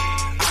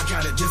 I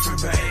got a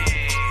different bag.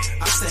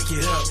 I stack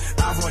it up,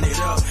 I run it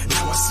up.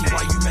 Now I see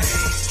why you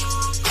mad.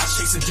 I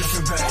chase a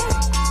different bag.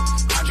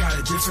 I got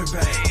a different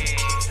bag.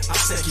 I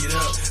stack it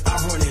up, I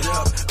run it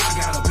up. I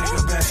got a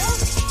bigger bag.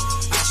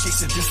 I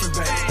chase a different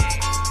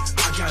bag.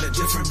 I got a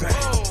different bag.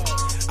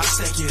 I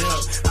stack it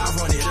up, I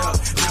run it up.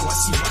 Now I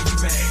see pussy, why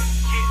you mad?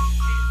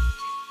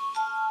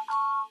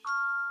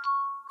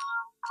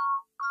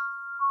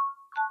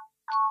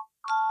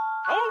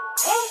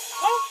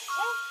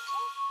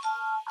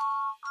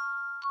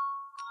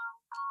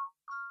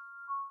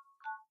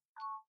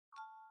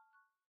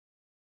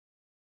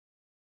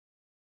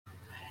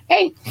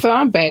 Hey, so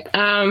I'm back.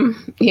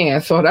 Yeah,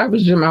 so that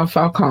was Jamel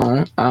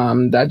Falcone.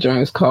 That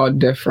joint is called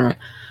Different.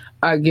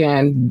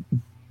 Again,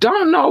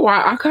 don't know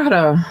why I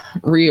gotta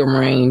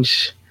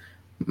rearrange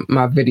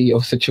my video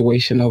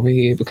situation over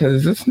here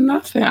because it's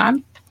nothing. I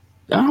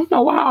don't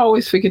know why I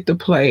always forget to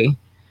play.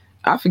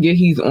 I forget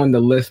he's on the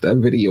list of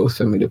videos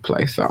for me to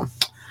play. So,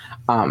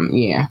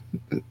 yeah,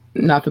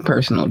 nothing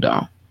personal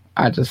though.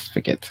 I just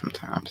forget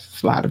sometimes.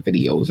 It's a lot of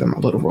videos in my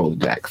little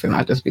Rolodex, and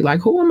I just be like,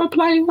 who am I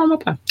playing? Who am I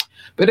playing?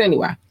 But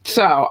anyway,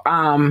 so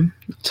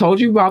told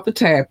you about the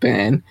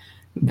tap-in.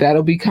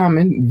 That'll be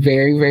coming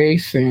very, very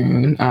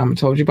soon.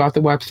 Told you about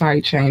the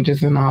website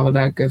changes and all of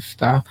that good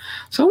stuff.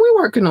 So we're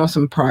working on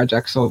some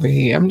projects over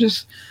here. I'm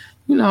just,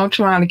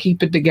 trying to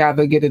keep it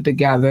together, get it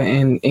together,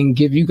 and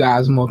give you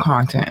guys more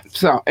content.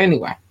 So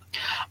anyway,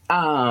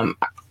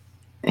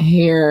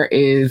 here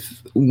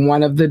is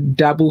one of the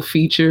double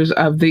features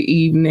of the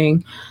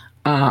evening.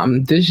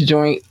 This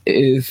joint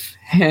is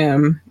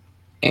him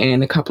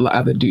and a couple of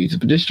other dudes,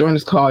 but this joint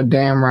is called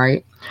Damn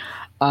Right.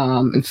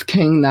 It's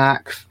King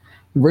Knox,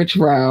 Rich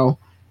Rowe,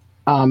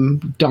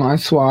 Don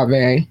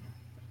Suave.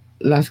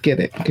 Let's get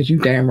it, because you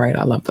damn right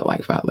I love the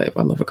life I live.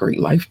 I love a great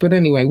life. But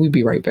anyway, we'll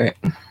be right back.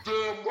 Damn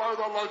right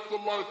I like the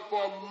life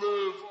I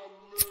live.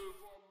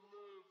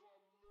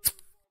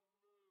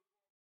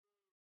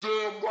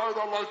 Damn right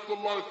I like the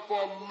life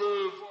I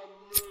live.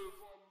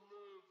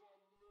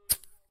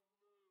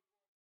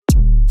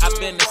 I've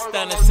been a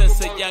stunner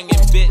since a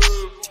youngin' bitch,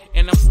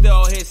 and I'm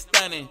still here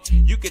stunning.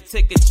 You could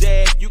take a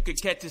jab, you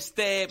could catch a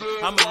stab.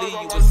 I'ma leave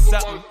you with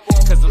something,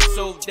 cause I'm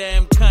so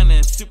damn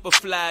cunning.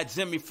 Superfly,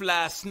 Jimmy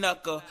Fly,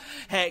 Snucker,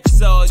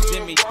 Hacksaw,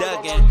 Jimmy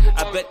Duggan.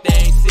 I bet they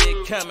ain't see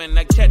it coming.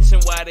 I catch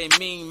 'em while they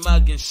mean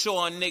mugging.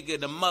 Show a nigga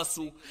the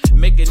muscle,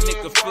 make a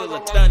nigga feel the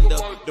thunder,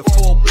 the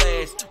full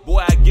blast.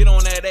 Boy, I get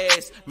on that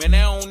ass, man,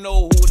 I don't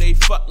know who they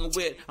fucking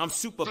with. I'm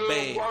super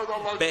bad,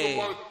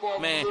 bad.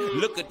 Man,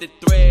 look at the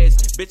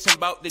threads, bitch, I'm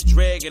about to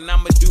drag, and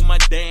I'ma do my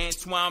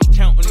dance while I'm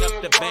counting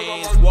up the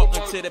bands.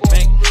 Walking to the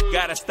bank,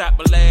 gotta stop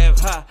and laugh,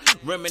 ha,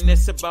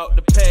 reminisce about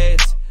the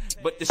past.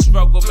 But the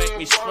struggle make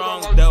me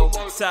strong though,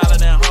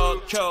 solid and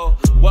hardcore.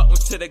 Welcome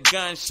to the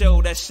gun show,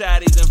 that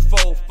shotties and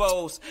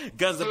fofos.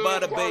 Guns of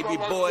butter, baby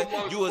boy,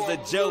 you was a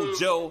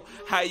JoJo.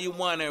 How you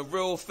want it,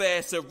 real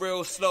fast or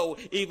real slow?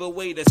 Either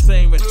way, the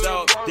same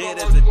result, dead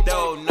as a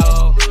dough,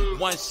 no.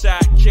 One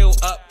shot, kill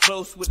up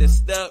close with a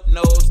stub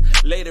nose.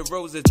 Lay the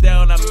roses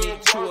down, I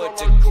meet you at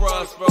the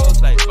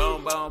crossroads. Like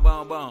boom, boom,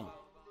 boom, boom.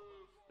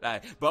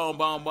 Like boom,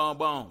 boom, boom,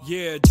 boom.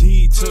 Yeah,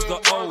 D to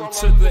the O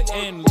to the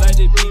N, let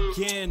it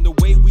begin. The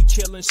way we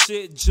killing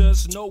shit,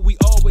 just know we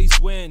always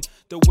win.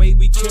 The way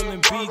we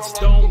killing beats,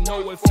 don't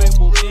know if it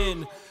will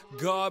end.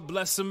 God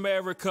bless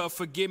America,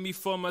 forgive me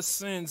for my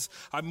sins.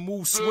 I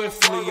move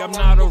swiftly, I'm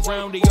not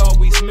around, they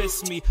always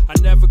miss me. I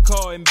never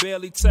call and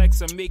barely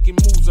text, I'm making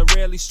moves, I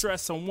rarely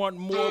stress. I want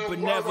more, but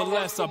never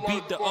less. I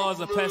beat the odds,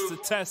 I pass the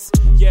test.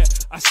 Yeah,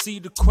 I see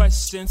the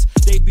questions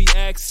they be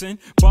asking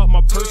about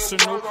my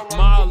personal.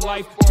 My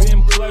life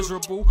been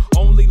pleasurable,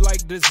 only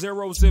like the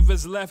zeros if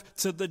it's left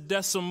to the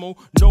decimal.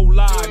 No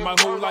lie, my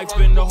whole life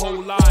been the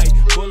whole lie.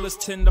 Bullets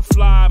tend to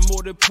fly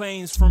more than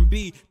planes from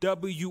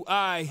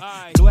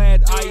BWI.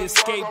 Glad I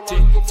escaped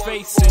it,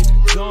 face it,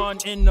 gone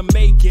in the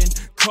making.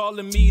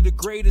 Calling me the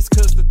greatest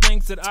cause the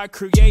things that I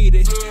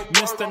created.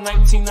 Mr.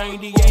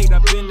 1998,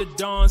 I've been the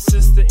Don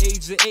since the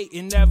age of 8.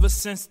 And ever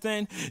since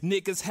then,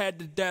 niggas had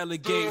to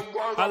delegate.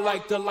 I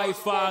like the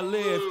life I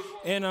live,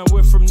 and I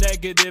went from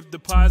negative to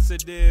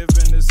positive,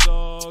 and it's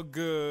all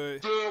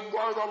good. Damn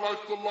right I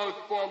like the life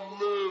I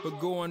live. But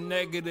going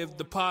negative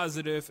to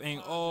positive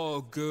ain't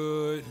all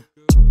good.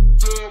 Damn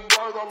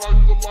right I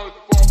like the life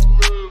I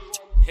live.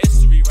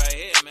 History right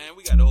here, man.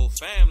 We got the whole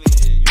family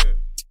here, yeah.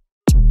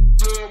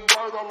 Damn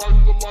right I like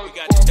the life we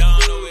got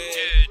Don over here,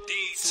 yeah, D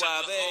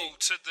Suave. To the O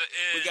to the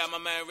N. We got my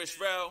man Rich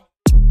Rowe.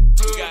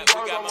 We got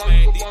my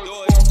man D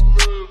Doy.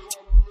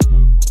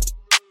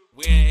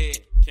 We in here,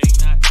 King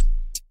Knox.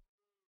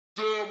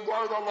 Damn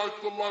right I like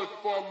the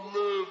life I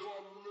live.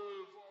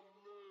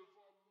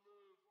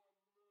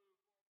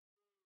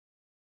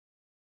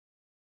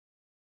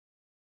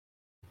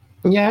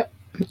 Yeah,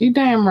 you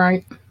damn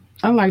right.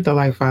 I like the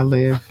life I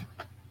live.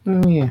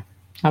 Yeah,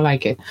 I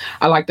like it.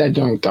 I like that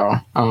joint though.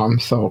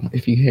 So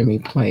if you hear me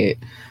play it,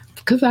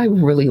 because I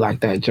really like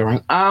that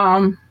joint.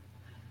 I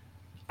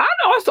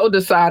also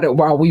decided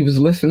while we was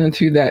listening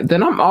to that,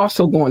 then I'm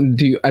also going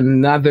to do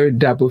another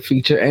double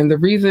feature, and the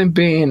reason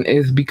being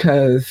is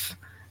because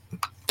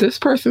this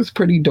person's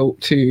pretty dope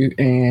too,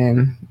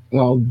 and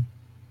well,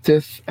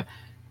 this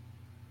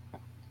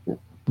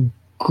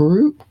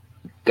group,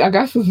 I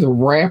guess, is a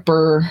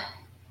rapper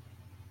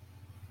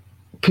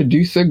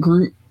producer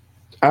group,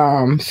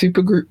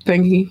 super group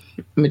thingy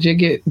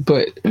majigit,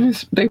 but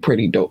they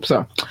pretty dope.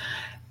 So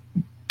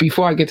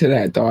before I get to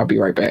that, though, I'll be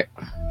right back.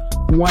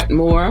 Want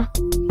more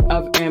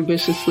of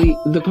Ambitiously,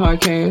 the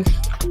podcast?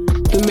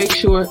 Then make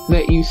sure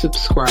that you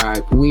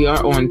subscribe. We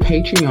are on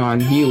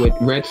Patreon, View It,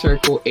 Red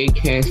Circle,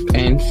 Acast,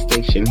 and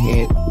Station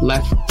Head.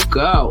 Let's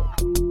go.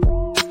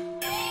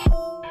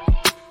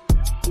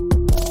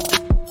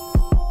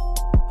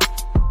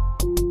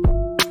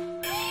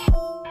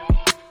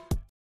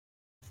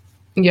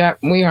 Yep,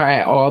 we are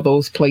at all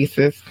those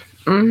places.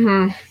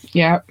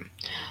 Yep.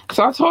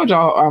 So I told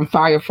y'all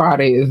Fire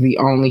Friday is the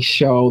only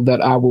show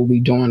that I will be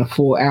doing a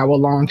full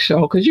hour-long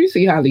show, because you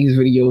see how these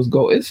videos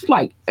go. It's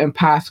like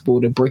impossible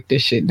to break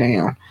this shit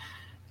down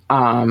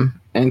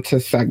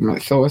into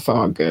segments, so it's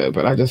all good.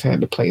 But I just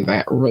had to play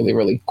that really,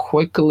 really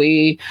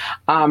quickly.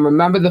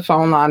 Remember, the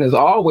phone line is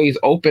always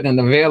open and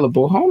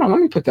available. Hold on,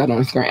 let me put that on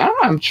the screen.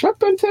 I'm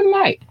tripping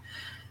tonight.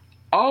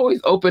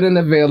 Always open and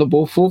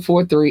available,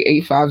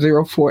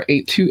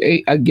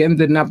 443-850-4828. Again,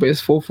 the number is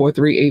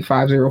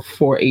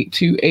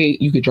 443-850-4828.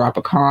 You can drop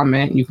a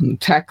comment. You can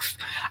text.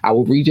 I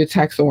will read your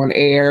text on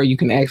air. You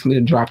can ask me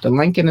to drop the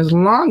link. And as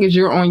long as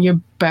you're on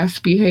your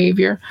best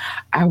behavior,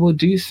 I will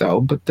do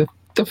so. But the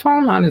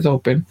phone line is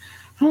open.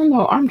 I don't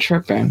know. I'm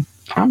tripping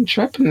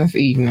this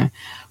evening.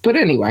 But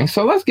anyway,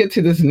 so let's get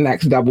to this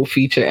next double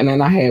feature. And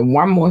then I had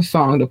one more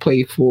song to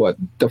play for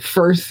the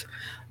first,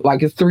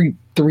 like it's three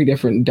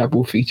different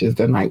double features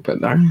tonight, but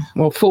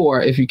well,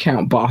 4 if you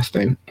count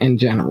Boston in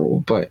general,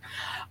 but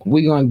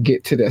we're gonna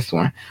get to this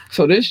one.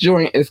 So this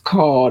joint is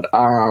called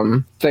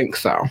Think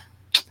So.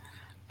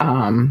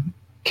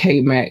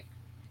 K-Mac,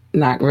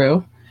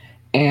 Knoxville,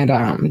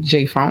 and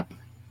J-Funk.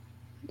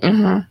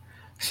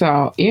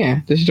 So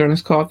yeah, this joint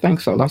is called Think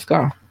So. Let's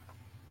go.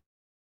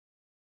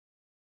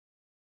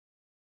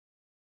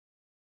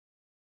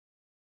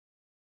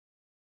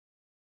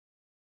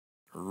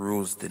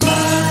 Rules the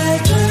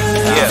night.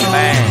 Yeah,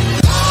 man.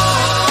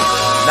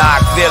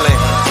 Knoxville.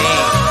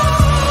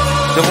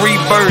 The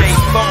rebirth.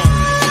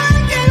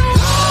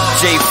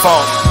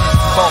 J-Funk.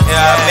 You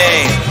know what I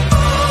mean?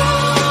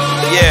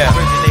 Yeah.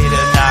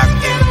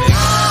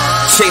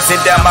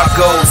 Chasing down my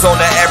goals on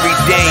the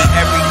everyday.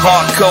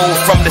 Hard code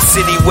from the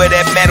city where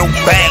that metal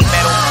bang.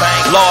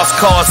 Lost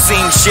cause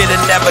seem shit'll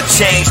never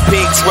change.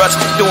 Pigs rush,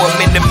 threw them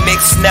in the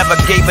mix, never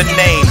gave a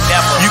name.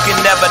 You can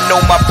never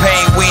know my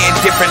pain, we in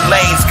different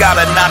lanes.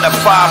 Got a 9 to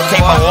 5,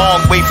 came a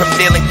long way from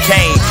dealing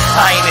cane.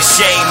 I ain't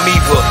ashamed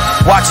either.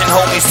 Watching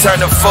homies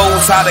turn to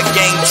foes, how the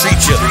game treat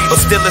you.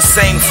 But still the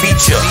same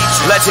feature.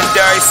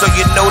 Legendary, so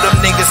you know them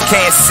niggas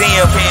can't see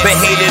him.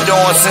 Been hated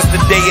on since the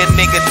day a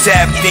nigga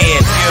tapped in.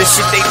 The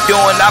shit they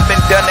doing, I've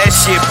been done that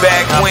shit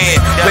back when.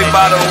 Play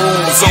by the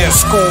rules, old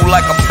school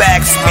like a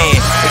backspin.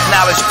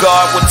 Acknowledge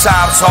God when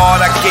times hard,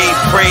 I gave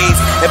praise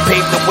and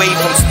paved the way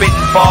from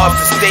spitting bars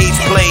to stage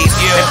plays.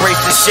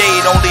 Embrace the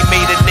shade, only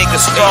made a nigga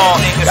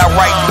strong. Got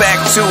right back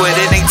to it,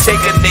 it ain't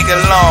take a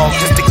nigga long.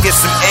 Just to get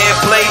some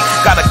airplay,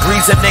 gotta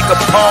grease a nigga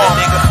palm.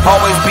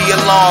 Always be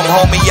alarmed,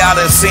 homie, y'all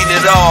done seen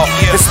it all.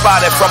 Been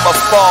spotted from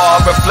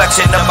afar, a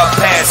reflection of my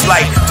past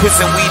life.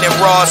 Twisting weed and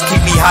raws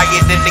keep me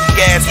higher than the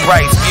gas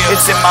price.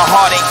 It's in my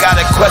heart, ain't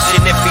got a question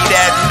if he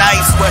that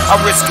nice.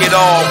 I risk it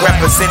all,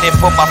 representing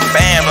for my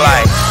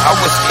family. I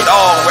risk it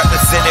all,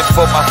 representing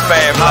for my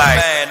family.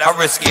 I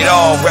risk it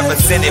all,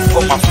 representing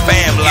for my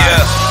family.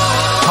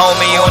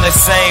 Homie on the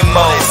same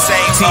mode.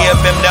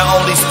 TMM the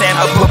only stamp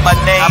I put my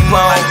name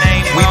on.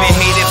 We been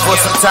hated for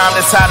some time,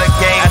 that's how the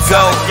game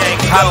go.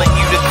 Hollering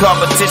you the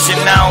competition,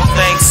 I don't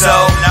think so.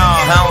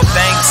 I don't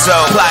think so.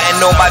 Plotting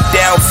on my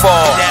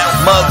downfall.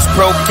 Mugs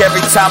broke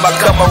every time I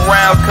come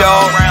around,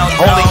 dog.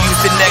 Only use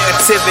the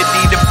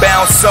negativity to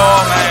bounce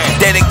off.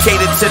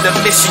 Dedicated to the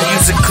mission,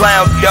 use a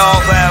clown,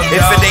 dog.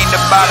 If it ain't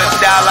about $1,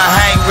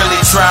 I ain't really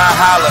trying to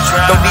holler.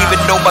 Don't even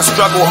know my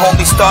struggle,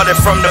 homie, started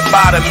from the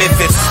bottom. If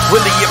it's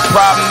really a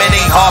problem, it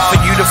ain't hard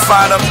for you to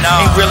find them.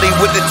 Ain't really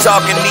with the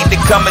talking, need to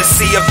come and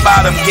see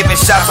about them. Giving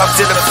shots out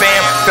to the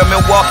fam, from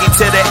Milwaukee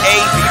to the A.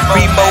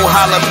 Remo,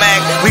 Holla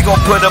Mac, we gon'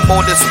 put them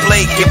on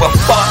display. Give a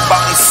fuck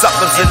about these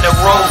suckers in the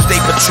roles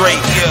they portray.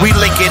 We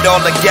link it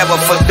all together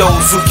for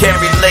those who can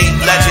relate.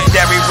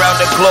 Legendary round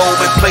the globe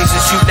in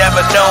places you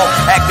never know.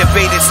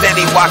 Activated,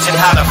 steady watching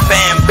how the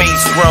fan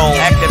base grow.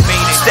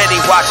 Activated, steady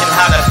watching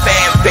how the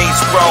fan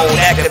base grow.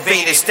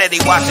 Activated,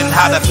 steady watching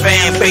how the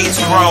fan base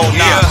grow.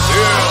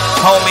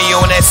 Homie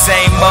on that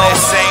same mode.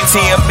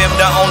 TMM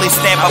the only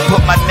stamp I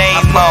put my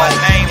name on.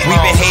 We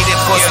been hated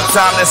for some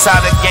time, that's how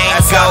the game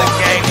go.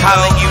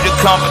 Hollering you the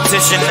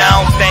competition, I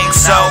don't think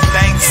so.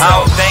 I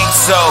don't think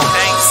so.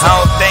 I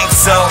don't think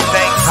so.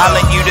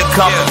 Hollering you the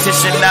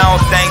competition, I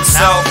don't think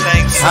so. I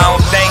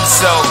don't think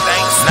so.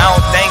 I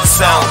don't think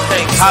so.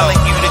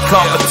 Hollering you the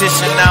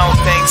competition, I don't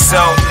think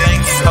so.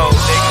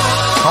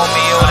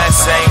 Homie on that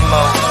same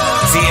mode.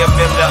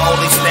 TMM the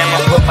only stamp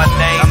I put my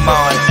name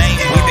on.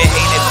 We been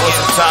hated for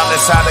some time,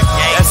 that's how the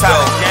game go.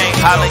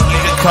 Hollering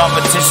you the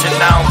competition,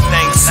 I don't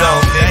think so.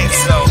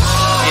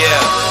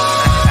 Yeah.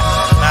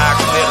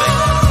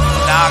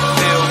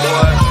 Knoxville,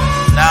 boy.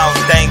 I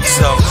don't think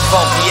so.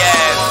 Funky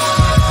ass.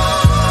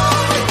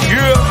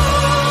 Yeah.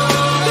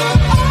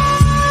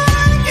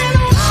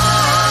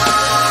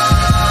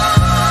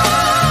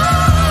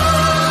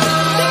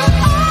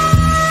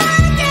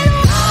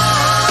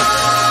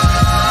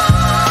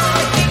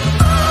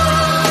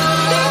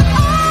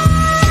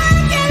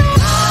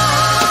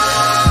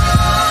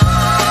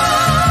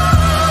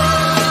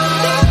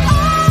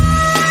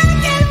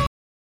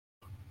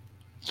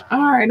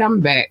 All right,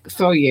 I'm back.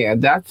 So yeah,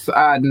 that's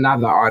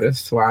another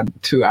artist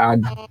to our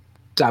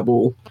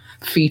double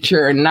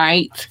feature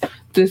night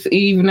this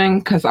evening,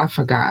 because I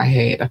forgot I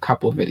had a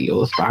couple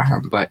videos by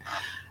him,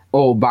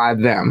 by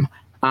them.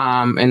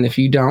 And if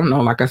you don't know,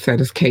 like I said,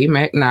 it's K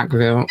Mac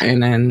Knoxville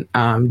and then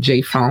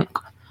J Funk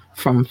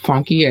from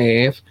Funky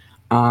Ave.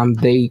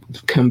 They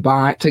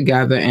combined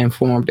together and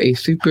formed a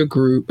super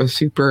group, a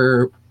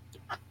super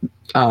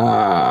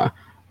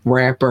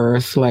rapper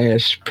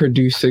 /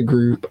 producer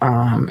group.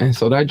 And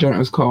so that joint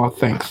was called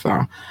Think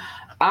So.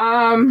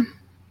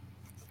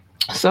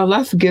 So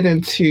let's get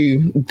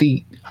into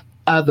the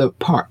other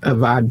part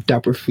of our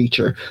double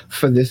feature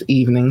for this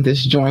evening.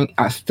 This joint,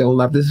 I still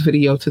love this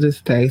video to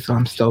this day, so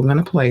I'm still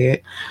gonna play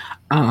it.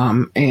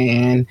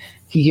 And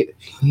he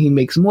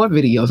makes more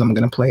videos. I'm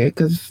gonna play it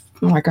because,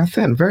 like I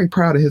said, I'm very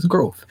proud of his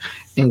growth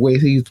and where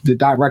the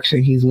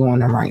direction he's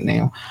going in right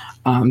now.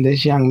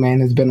 This young man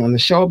has been on the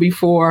show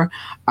before.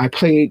 I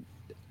played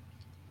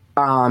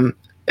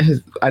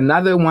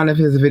another one of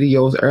his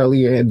videos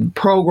earlier in the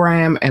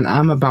program, and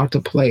I'm about to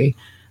play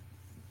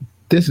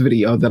this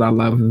video that I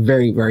love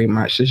very, very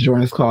much. This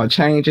joint is called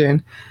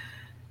Changing.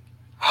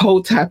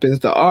 Hotep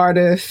is the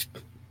artist.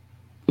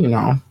 You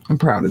know, I'm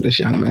proud of this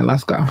young man.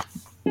 Let's go.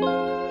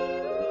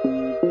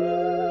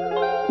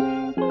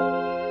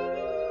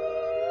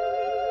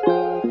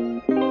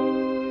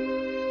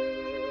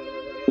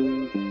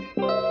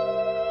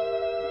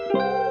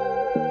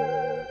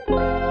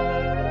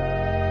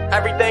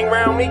 Everything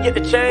around me get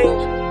to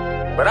change,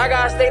 but I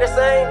gotta stay the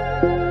same.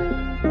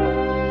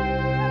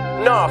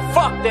 Nah,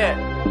 fuck that.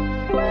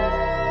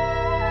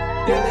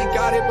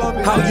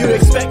 How you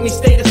expect me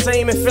stay the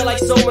same and feel like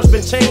so much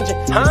been changing?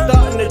 Huh?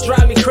 Starting to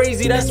drive me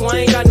crazy, that's why I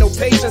ain't got no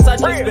patience. I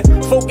just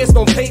been focused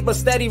on paper,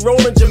 steady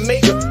rolling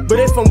Jamaica. But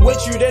if I'm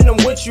with you, then I'm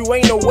with you,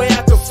 ain't no way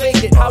I can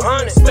fake it. How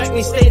you expect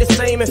me stay the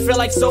same and feel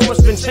like so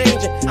much been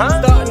changing?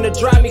 Starting to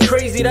drive me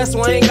crazy, that's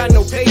why I ain't got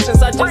no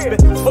patience. I just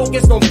been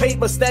focused on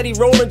paper, steady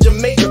rolling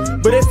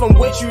Jamaica. But if I'm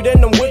with you,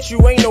 then I'm with you,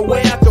 ain't no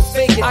way I can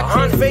fake it. I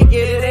can't fake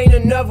it, it ain't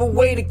another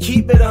way to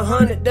keep it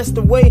 100. That's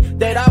the way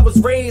that I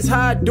was raised,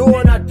 how I do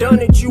and I done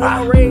it. You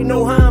already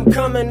know how I'm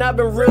coming, I've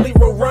been really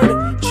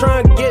running.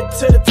 Trying to get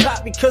to the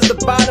top because the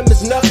bottom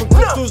is nothing.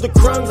 Through the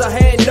crumbs, I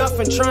had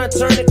nothing, trying to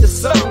turn it to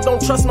something.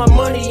 Don't trust my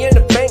money in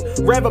the bank,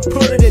 rather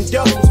put it in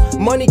duffels.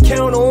 Money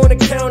counter on the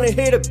counter,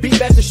 hit a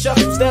beat at the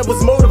shuffles. That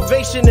was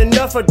motivation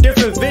enough for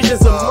different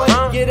visions of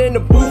money. Get in the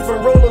booth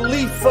and roll a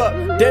leaf up,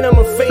 then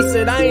I'ma face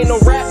it. I ain't no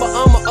rapper,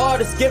 I'm an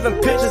artist, giving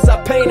pictures,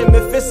 I paint them.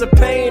 If it's a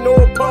pain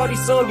or a party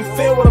song, you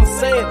feel what I'm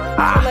saying?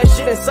 Feel that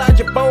shit inside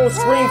your bones,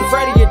 scream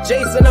Freddy or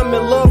Jason. I'm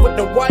in love with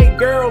the white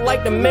girl,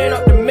 like the man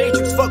up the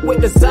Matrix. Fuck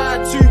with the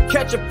side to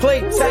catch a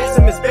plate. Tax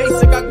him is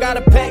basic, I got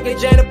a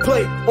package and a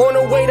plate. On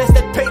the way, that's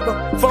that paper.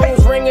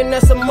 Phones ringing,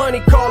 that's a money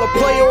call, a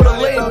play on the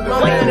label.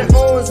 My man at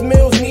Owens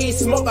Mills needs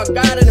smoke, I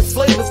got it in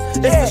flavors.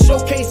 It's a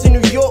showcase in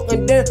New York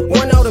and then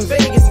one out in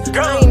Vegas.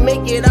 I ain't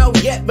make it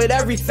out yet, but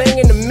everything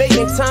in the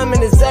making.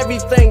 Timing is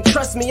everything,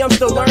 trust me, I'm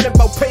still learning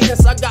about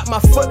patience. I got my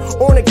foot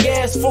on the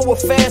gas, forward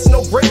fast,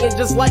 no braking.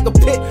 Just like a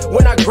pit,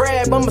 when I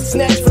grab, I'ma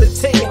snatch for the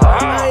ticket.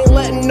 I ain't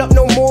letting up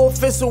no more,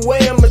 if it's away,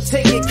 I'ma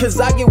take it. Cause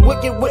I get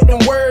wicked with them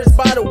words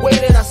by the way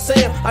that I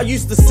say them. I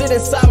used to sit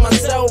inside my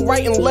cell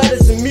writing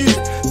letters and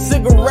music.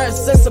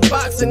 Cigarettes, sense of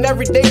boxing,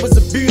 every day was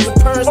abusing.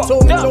 Parents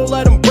told me don't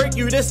let them break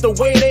you, this the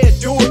way they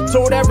do it.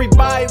 Told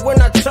everybody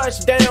when I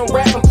touched down,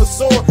 rapping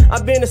pursuing.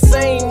 I've been the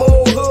same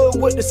old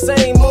hood with the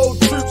same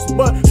old troops,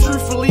 but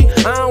truthfully,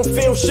 I don't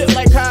feel shit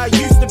like how I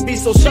used to be.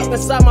 So stuck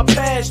inside my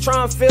past,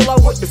 try and feel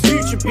out what the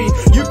future be.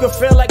 You can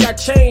feel like I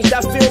changed,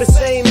 I feel the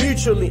same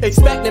mutually.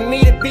 Expecting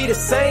me to be the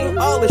same,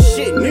 all this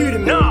shit new to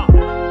me.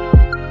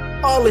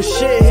 All this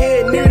shit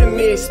here new to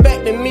me.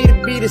 Expecting me to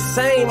be the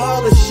same,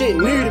 all this shit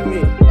new to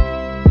me.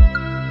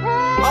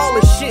 All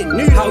this shit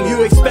new to me. How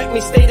you expect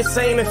me stay the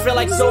same and feel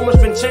like so much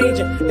been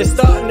changing? It's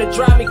starting to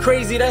drive me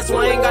crazy, that's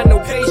why I ain't got no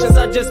patience.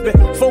 I just been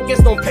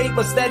focused on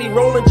paper, steady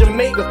rolling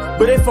Jamaica.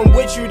 But if I'm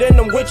with you, then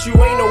I'm with you,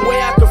 ain't no way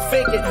I can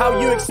fake it. How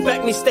you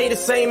expect me stay the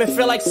same and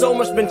feel like so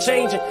much been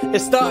changing?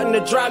 It's starting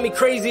to drive me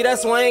crazy,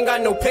 that's why I ain't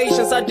got no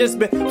patience. I just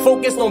been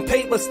focused on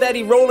paper,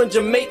 steady rolling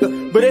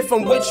Jamaica. But if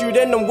I'm with you,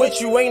 then I'm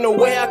with you, ain't no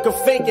way I can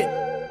fake it.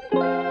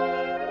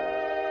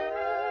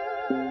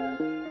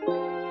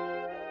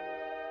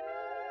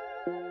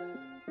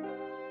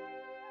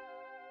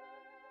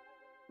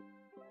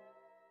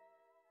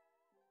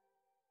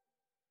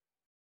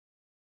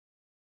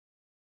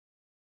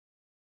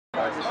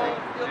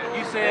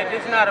 You said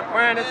this not a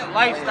brand, it's a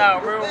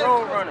lifestyle, real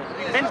road runners.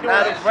 We been doing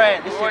not a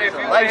brand, this shit is a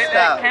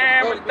lifestyle.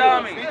 Camera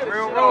dummy,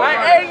 real road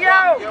runners. Hey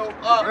yo!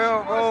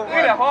 Real road runners.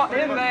 We done hawked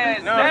his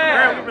ass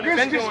down. We really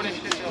been doing this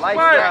shit.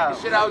 Lifestyle.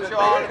 Shit out your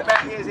all in the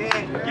back of his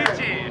head. Get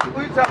you.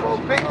 Who you talking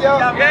about, big yo?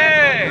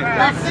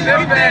 Yeah.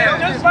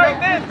 Just like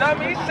this,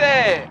 dummy, he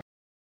said.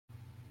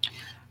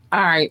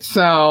 All right,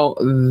 so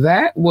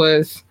that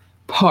was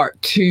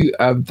part 2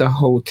 of the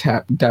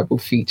Hotep double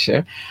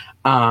feature.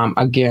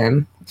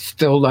 Again,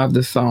 still love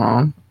the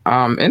song.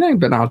 It ain't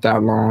been out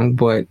that long,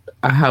 but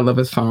a hell of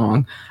a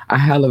song, a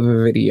hell of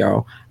a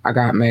video. I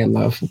got mad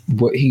love for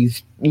what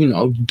he's,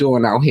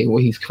 doing out here,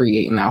 what he's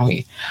creating out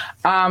here.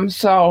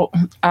 So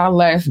our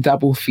last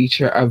double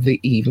feature of the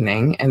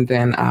evening, and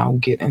then I'll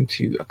get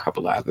into a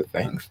couple of other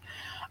things.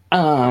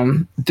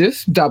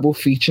 This double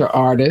feature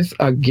artist,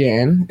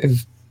 again,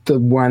 is the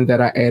one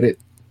that I added,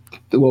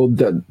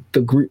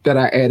 the group that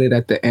I added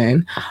at the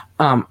end,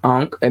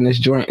 Unk, and this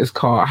joint is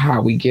called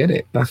How We Get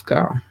It. Let's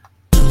go.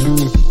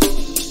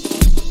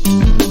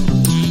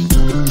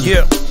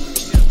 Yeah.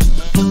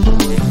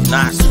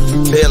 Nice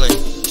feeling.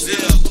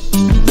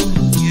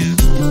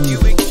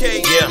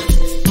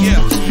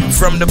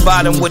 From the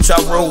bottom which I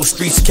rose,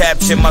 streets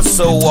captured my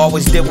soul.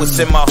 Always did what's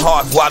in my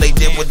heart while they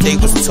did what they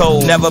was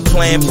told. Never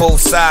playing both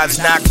sides,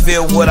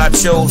 Knoxville what I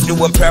chose. New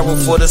apparel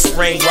for the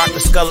spring, rock the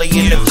Scully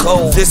in the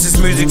cold. This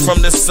is music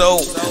from the soul,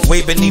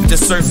 way beneath the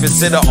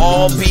surface. It'll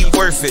all be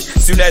worth it,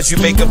 soon as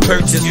you make a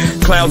purchase.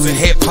 Clowns and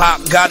hip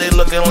hop, got it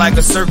looking like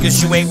a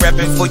circus. You ain't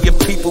rapping for your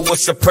people,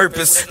 what's your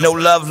purpose? No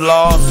love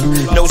laws,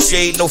 no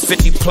shade, no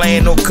 50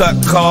 plan, no cut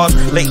cars.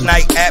 Late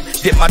night app,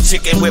 dip my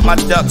chicken with my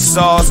duck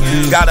sauce.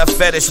 Got a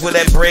fetish with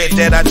that bread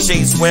that I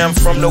chase. Where I'm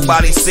from,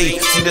 nobody see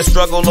the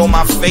struggle on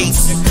my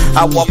face.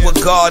 I walk with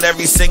God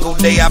every single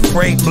day. I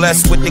pray,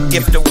 blessed with the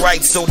gift of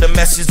right, so the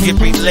message get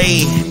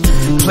relayed.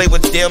 Play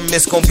with them,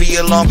 it's gonna be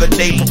a longer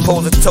day.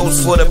 Propose a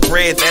toast for the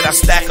bread that I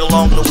stack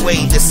along the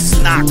way. This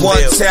is not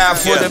one time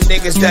for them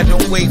niggas that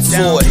don't wait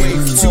for it.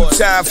 Two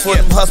time for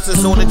them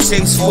hustlers on the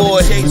chase for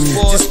it.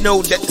 Just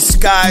know that the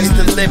sky is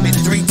the limit.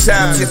 Three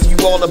times if you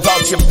all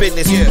about your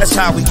business. That's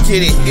how we get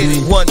it.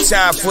 One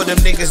time for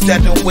them niggas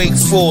that don't wait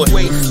for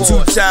it.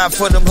 Two times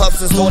for them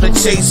hustlers on the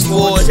chase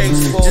for it.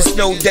 Just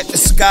know that the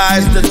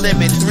sky is the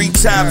limit. Three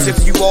times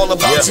if you all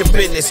about your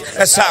business.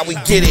 That's how we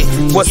get it.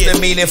 What's the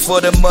meaning for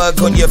the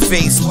mug on your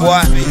face,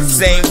 boy?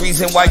 Same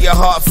reason why your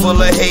heart full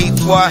of hate,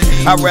 boy.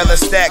 I'd rather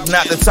stack,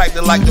 not the type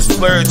that like to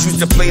splurge. Used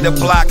to play the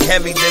block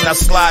heavy, then I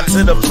slide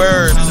to the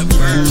bird.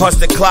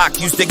 Punch the clock,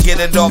 used to get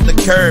it off the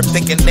curb.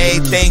 Thinking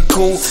everything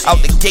cool,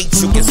 out the gate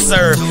you can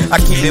serve. I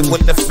keep it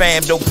with the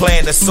fam, don't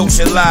plan to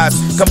socialize.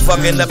 Come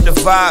fucking up the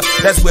vibe,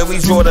 that's where we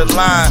draw the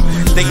line.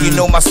 Think you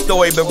know my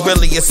story, but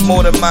really it's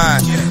more than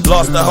mine.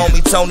 Lost the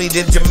homie Tony,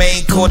 then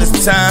Jermaine caught his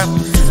time.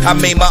 I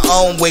made my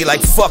own way,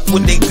 like fuck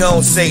what they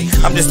gon' say.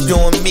 I'm just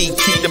doing me,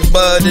 keep the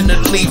bud in the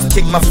leaf.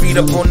 Kick my feet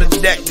up on the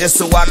deck just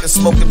so I can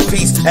smoke in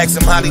peace. Ask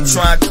them how they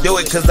tryin' to do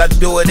it, cause I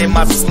do it in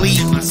my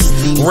sleep.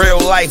 Real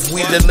life,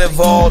 we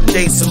deliver all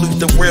day. Salute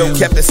the real,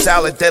 kept it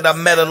solid that I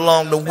met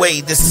along the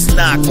way. This is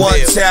not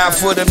one time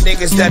for them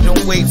niggas that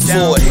don't wait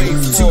for it.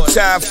 Two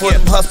time for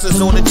them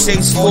hustlers on the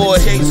chase for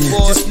it.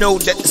 Just know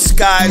that the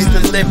sky is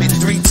the limit.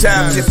 Three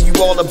times if you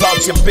all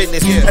about your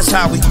business. That's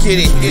how we get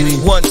it.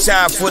 One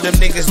time for them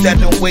niggas that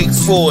don't wait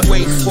for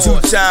it. Two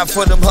time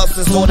for them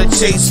hustlers on the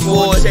chase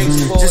for it.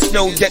 Just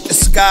know that the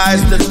sky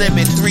is the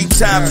limit. Three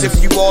times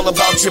if you all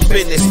about your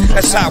business.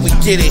 That's how we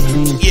get it.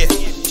 Yeah.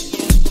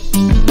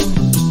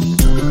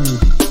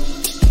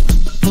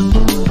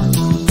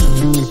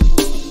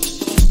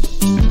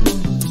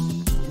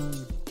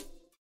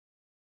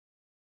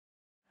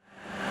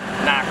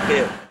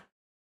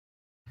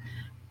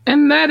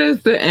 And that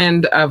is the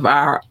end of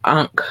our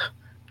Unk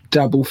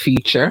double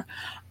feature.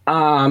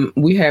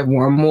 We have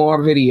one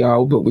more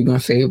video, but we're gonna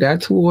save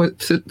that for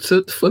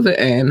the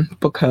end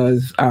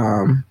because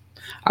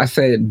I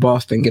said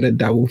Boston get a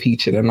double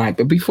feature tonight.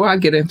 But before I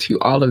get into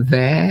all of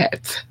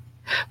that,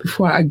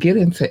 before I get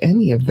into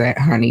any of that,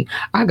 honey,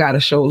 I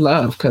gotta show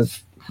love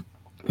because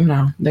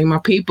they my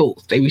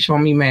people. They be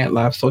showing me mad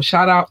love. So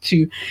shout out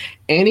to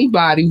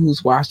anybody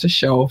who's watched the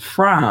show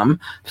from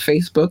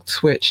Facebook,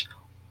 Twitch,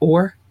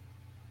 or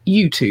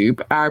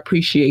YouTube. I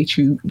appreciate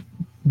you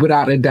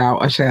without a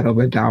doubt, a shadow of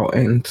a doubt.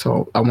 And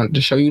so I wanted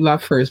to show you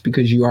love first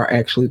because you are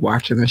actually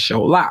watching the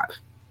show live.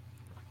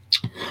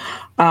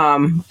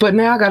 But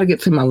now I got to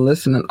get to my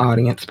listening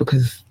audience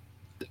because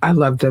I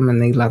love them and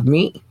they love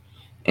me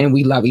and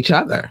we love each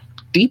other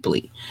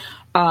deeply.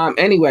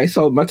 Anyway,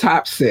 so my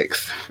top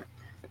 6,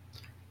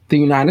 the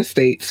United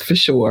States for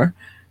sure,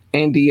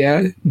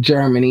 India,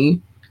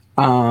 Germany,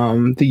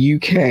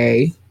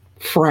 the UK,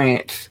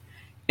 France,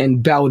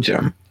 and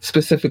Belgium.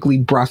 Specifically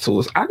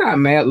Brussels. I got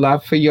mad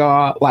love for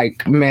y'all,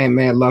 like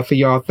mad love for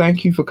y'all.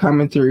 Thank you for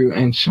coming through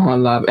and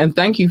showing love. And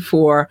thank you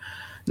for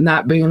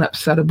not being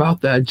upset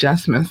about the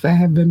adjustments that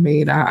have been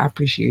made. I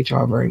appreciate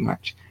y'all very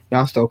much.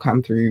 Y'all still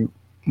come through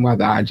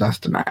whether I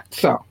adjust or not.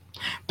 So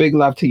big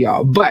love to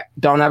y'all. But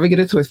don't ever get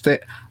it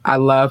twisted. I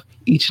love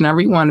each and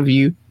every one of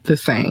you the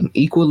same,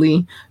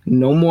 equally.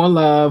 No more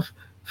love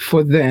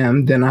for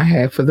them than I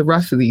have for the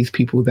rest of these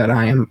people that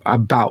I am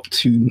about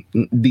to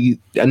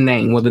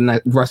name, well,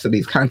 the rest of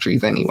these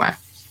countries anyway.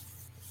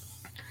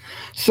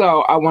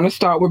 So I want to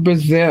start with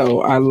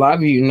Brazil. I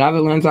love you.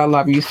 Netherlands, I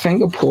love you.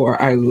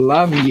 Singapore, I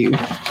love you.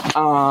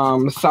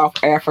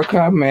 South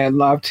Africa, mad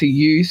love to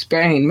you.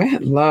 Spain,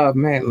 mad love,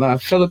 mad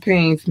love.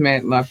 Philippines,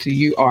 mad love to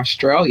you.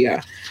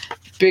 Australia,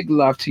 big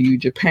love to you.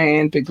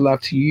 Japan, big love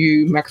to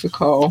you.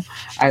 Mexico,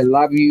 I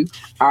love you.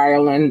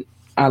 Ireland,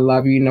 I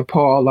love you,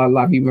 Nepal. I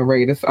love you,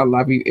 Mauritius. I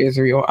love you,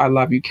 Israel. I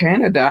love you,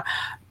 Canada.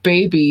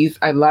 Babies,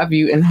 I love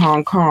you in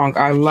Hong Kong.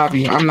 I love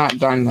you. I'm not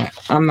done yet.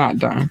 I'm not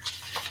done.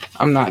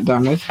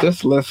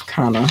 This list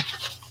kind of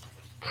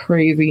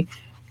crazy.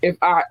 If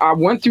I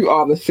went through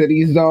all the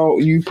cities, though,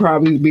 you'd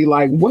probably be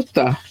like, what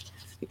the?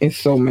 It's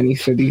so many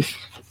cities.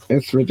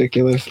 It's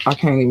ridiculous. I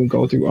can't even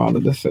go through all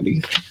of the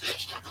cities.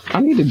 I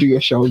need to do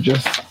a show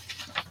just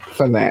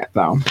for that,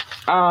 though.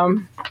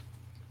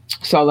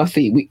 So let's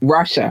see.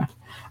 Russia.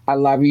 I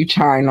love you.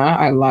 China.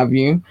 I love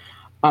you.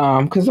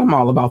 Because I'm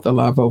all about the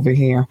love over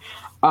here.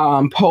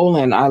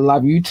 Poland. I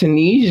love you.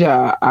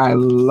 Tunisia. I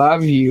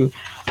love you.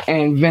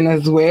 And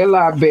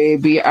Venezuela,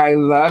 baby. I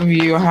love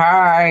you.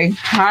 Hi.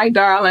 Hi,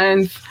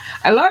 darlings.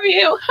 I love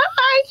you.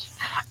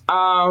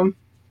 Hi.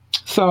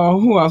 So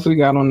who else we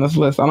got on this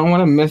list? I don't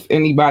want to miss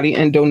anybody.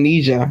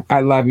 Indonesia.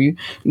 I love you.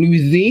 New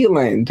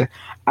Zealand.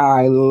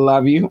 I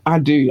love you. I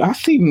do. I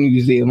see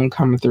New Zealand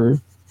coming through.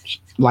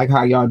 Like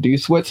how y'all do.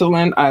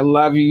 Switzerland, I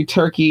love you.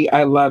 Turkey,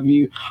 I love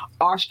you.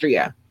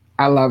 Austria,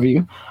 I love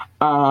you.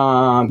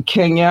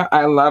 Kenya,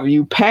 I love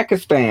you.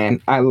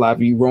 Pakistan, I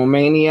love you.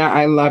 Romania,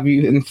 I love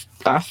you. And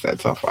I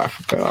said South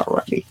Africa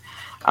already.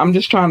 I'm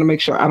just trying to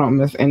make sure I don't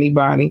miss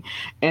anybody.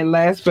 And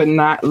last but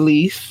not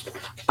least,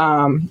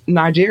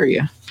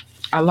 Nigeria.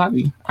 I love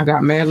you. I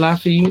got mad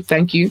love for you.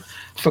 Thank you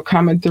for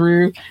coming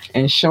through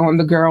and showing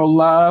the girl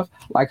love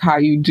like how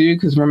you do.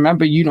 Because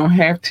remember, you don't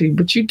have to,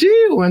 but you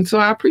do. And so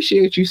I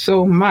appreciate you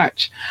so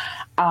much.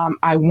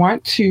 I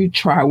want to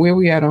try. Where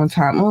we at on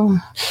time? Oh,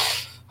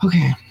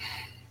 okay.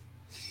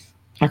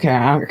 Okay,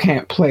 I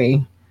can't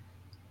play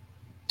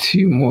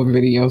 2 more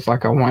videos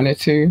like I wanted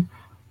to.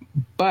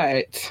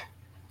 But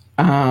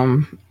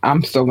I'm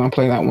still going to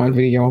play that one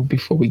video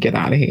before we get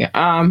out of here.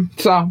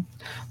 So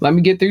let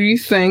me get through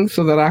these things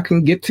so that I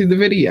can get to the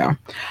video.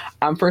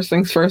 First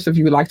things first, if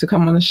you would like to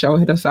come on the show,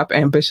 hit us up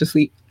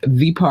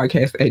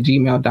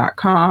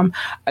ambitiouslythepodcast@gmail.com.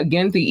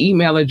 Again, the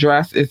email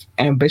address is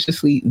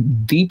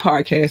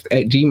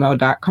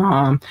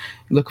ambitiouslythepodcast@gmail.com.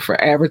 Look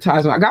for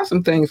advertisement. I got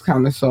some things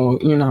coming, so,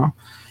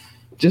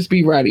 just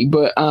be ready.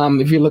 But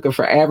if you're looking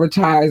for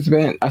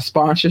advertisement, a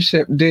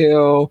sponsorship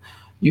deal,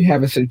 you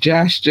have a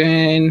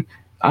suggestion,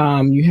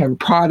 you have a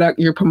product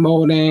you're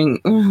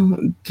promoting,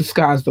 the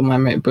sky's the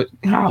limit, but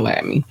holla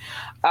at me.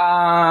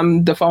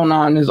 The phone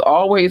line is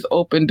always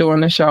open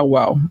during the show.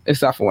 Well,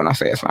 except for when I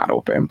say it's not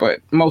open, but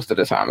most of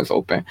the time it's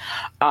open.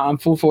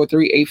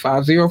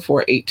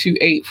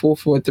 443-850-4828,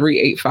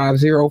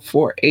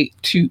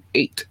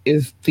 443-850-4828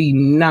 is the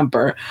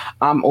number.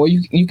 Or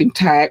you can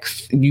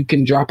text, you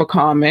can drop a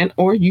comment,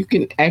 or you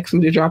can ask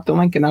me to drop the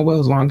link, and I will,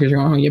 as long as you're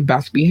on your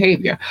best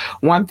behavior.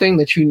 One thing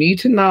that you need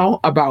to know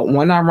about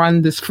when I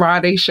run this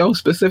Friday show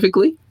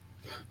specifically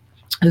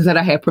is that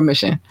I have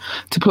permission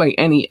to play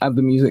any of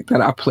the music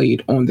that I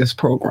played on this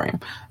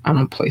program. I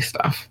don't play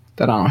stuff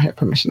that I don't have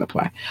permission to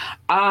play.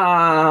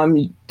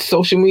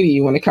 Social media,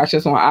 you want to catch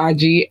us on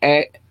IG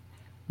at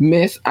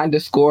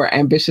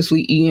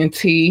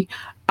Miss_ambitiouslyENT.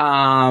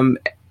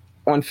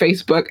 On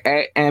Facebook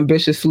at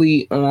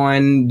Ambitiously,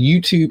 on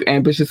YouTube,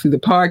 Ambitiously the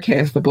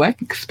Podcast, The Black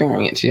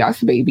Experience.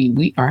 Yes, baby,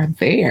 we are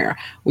there.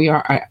 We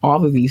are at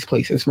all of these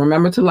places.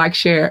 Remember to like,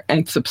 share,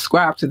 and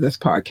subscribe to this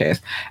podcast.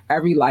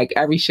 Every like,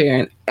 every share,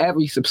 and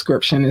every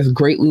subscription is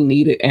greatly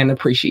needed and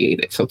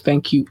appreciated. So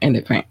thank you in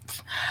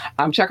advance.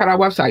 Check out our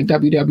website,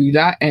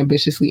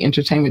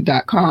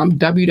 www.ambitiouslyentertainment.com,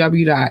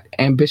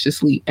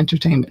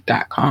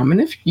 www.ambitiouslyentertainment.com. And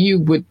if you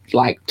would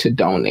like to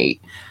donate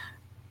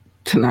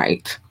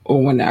tonight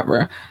or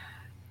whenever,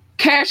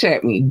 cash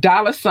at me,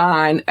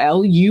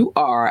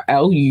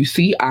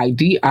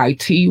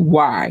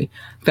 $LURLUCIDITY.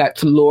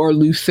 That's Lure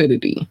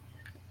Lucidity.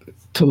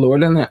 To lure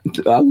them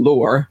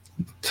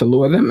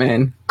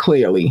in,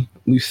 clearly.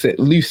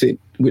 Lucid,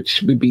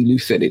 which would be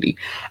lucidity.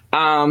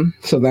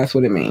 So that's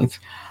what it means.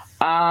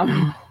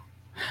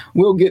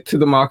 We'll get to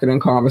the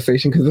marketing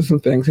conversation because there's some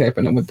things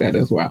happening with that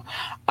as well.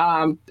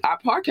 Our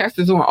podcast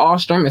is on all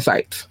streaming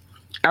sites.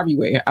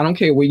 Everywhere. I don't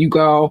care where you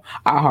go.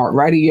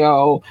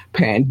 iHeartRadio,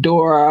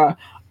 Pandora,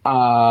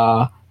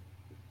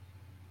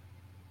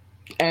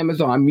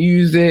 Amazon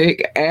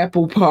Music,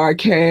 Apple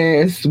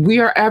Podcasts. We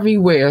are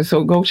everywhere.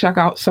 So go check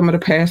out some of the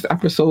past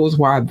episodes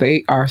while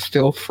they are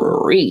still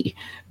free,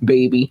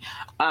 baby.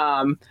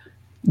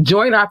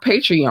 Join our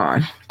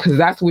Patreon, because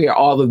that's where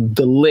all of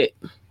the lit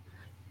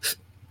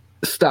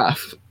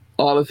stuff,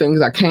 all the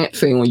things I can't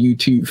say on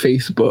YouTube,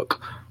 Facebook.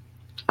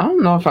 I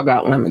don't know if I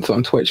got limits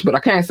on Twitch, but I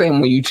can't say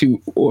them on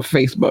YouTube or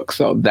Facebook.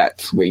 So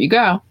that's where you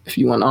go if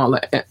you want all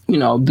that,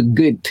 the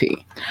good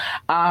tea.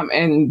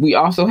 And we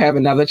also have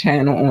another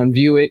channel on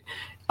View It,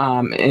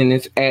 and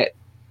it's at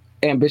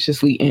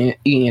Ambitiously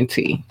ENT,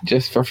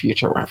 just for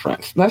future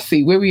reference. Let's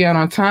see where we at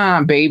on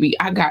time, baby.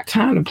 I got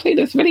time to play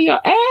this video.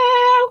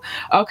 Ow!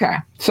 Okay,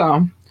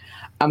 so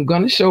I'm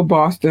gonna show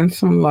Boston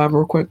some love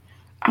real quick.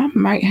 I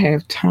might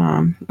have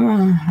time.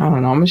 I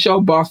don't know. I'm going to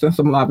show Boston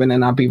some love, and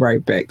then I'll be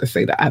right back to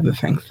say the other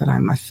things that I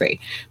must say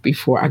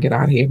before I get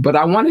out of here. But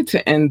I wanted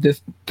to end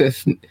this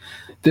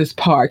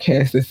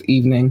podcast this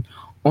evening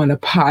on a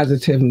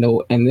positive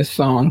note. And this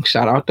song,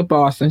 shout out to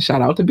Boston,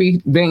 shout out to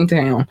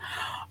Beantown,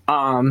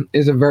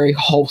 is a very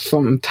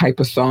wholesome type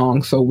of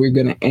song. So we're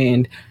going to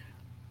end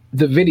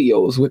the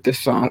videos with this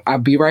song. I'll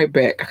be right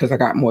back because I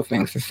got more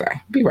things to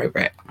say. Be right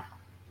back.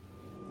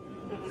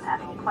 If you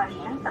have any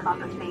questions about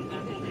the safety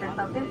features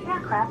of this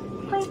aircraft,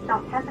 please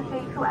don't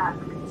hesitate to ask.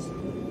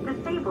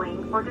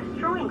 Disabling or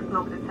destroying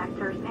smoke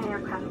detectors in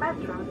aircraft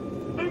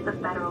restrooms is a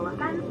federal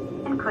offense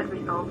and could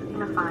result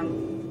in a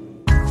fine.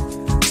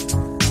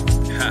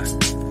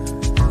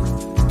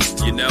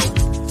 You know,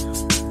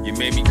 you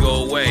made me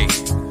go away,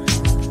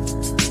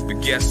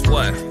 but guess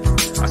what?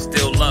 I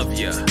still love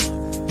you.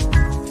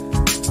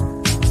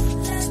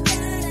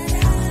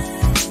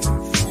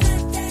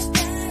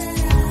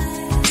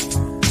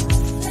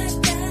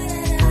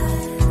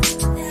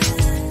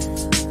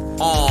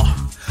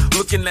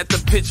 Looking at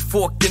the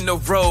pitchfork in the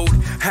road,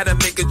 had to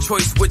make a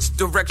choice which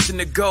direction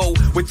to go.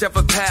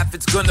 Whichever path,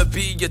 it's gonna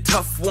be a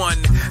tough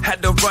one.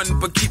 Had to run,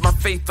 but keep my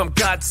faith, I'm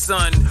God's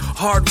son.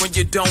 Hard when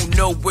you don't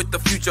know what the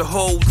future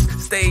holds.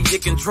 Stay in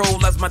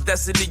control as my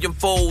destiny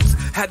unfolds.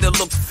 Had to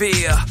look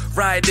fear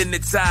right in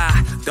its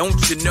eye.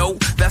 Don't you know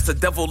that's a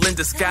devil in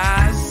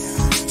disguise?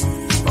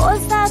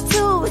 Forced out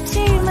to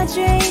achieve my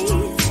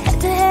dreams,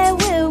 head to head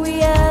with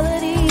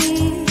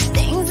reality.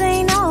 Things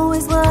ain't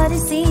always what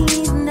it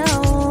seems,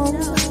 no.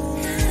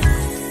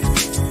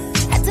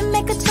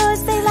 Make a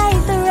choice, they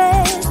like the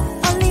rest,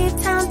 or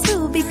leave town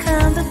to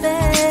become the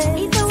best.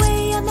 Either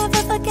way, I'll never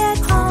forget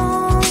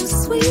home,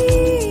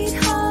 sweet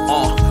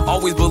home.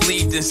 Always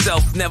believed in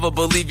self, never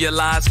believe your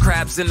lies.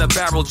 Crabs in the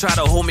barrel try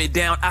to hold me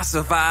down, I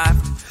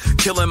survived.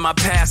 Killing my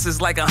past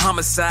is like a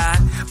homicide,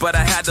 but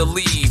I had to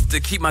leave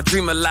to keep my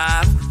dream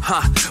alive.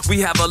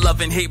 We have a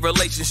love and hate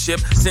relationship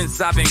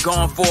since I've been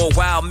gone for a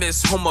while.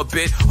 Miss home a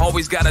bit,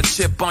 always got a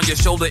chip on your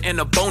shoulder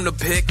and a bone to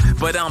pick.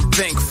 But I'm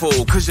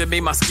thankful, cause you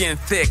made my skin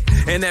thick.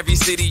 In every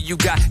city you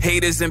got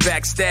haters and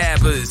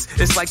backstabbers.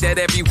 It's like that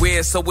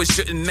everywhere, so it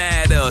shouldn't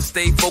matter.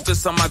 Stay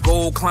focused on my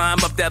goal, climb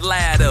up that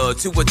ladder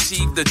to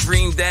achieve the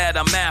dream that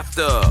I'm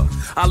after.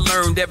 I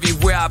learned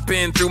everywhere I've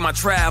been through my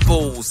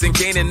travels, and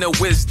gaining the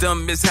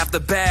wisdom is half the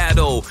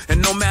battle.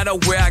 And no matter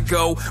where I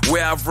go,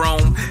 where I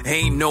roam,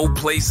 ain't no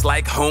place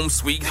like home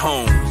sweet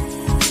home.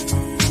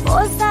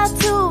 Forced out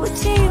to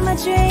achieve my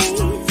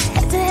dreams,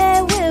 head to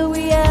head with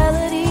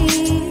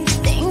reality.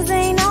 Things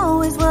ain't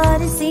always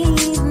what it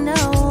seems, no.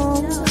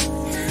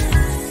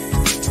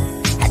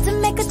 Had to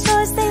make a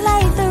choice, they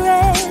like the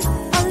rest,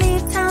 or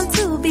leave town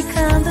to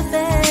become the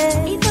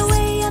best. Either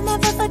way, I'll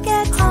never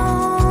forget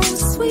home,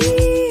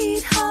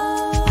 sweet home.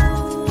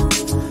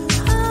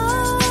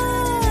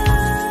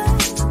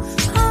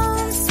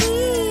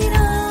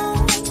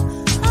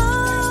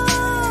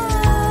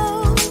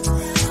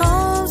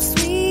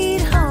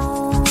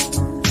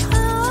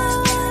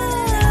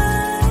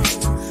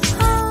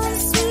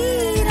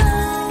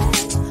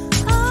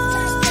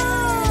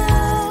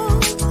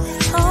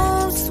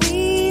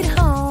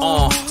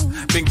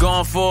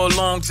 Gone for a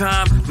long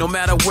time, no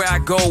matter where I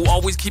go,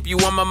 always keep you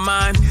on my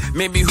mind.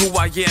 Made me who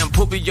I am,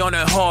 put me on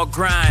a hard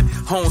grind.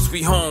 Home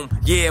sweet home,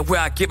 yeah, where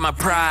I get my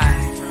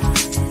pride.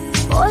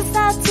 Forced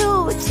out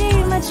to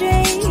achieve my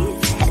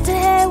dreams, head to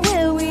head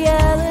with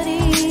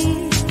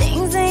reality.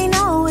 Things ain't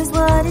always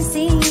what it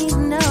seems,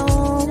 no.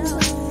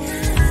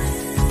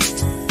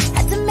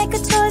 Had to make a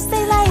choice,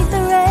 they like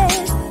the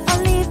rest, or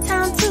leave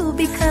town to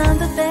become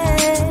the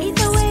best.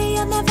 Either way,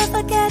 I'll never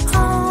forget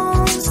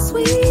home,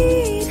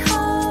 sweet home.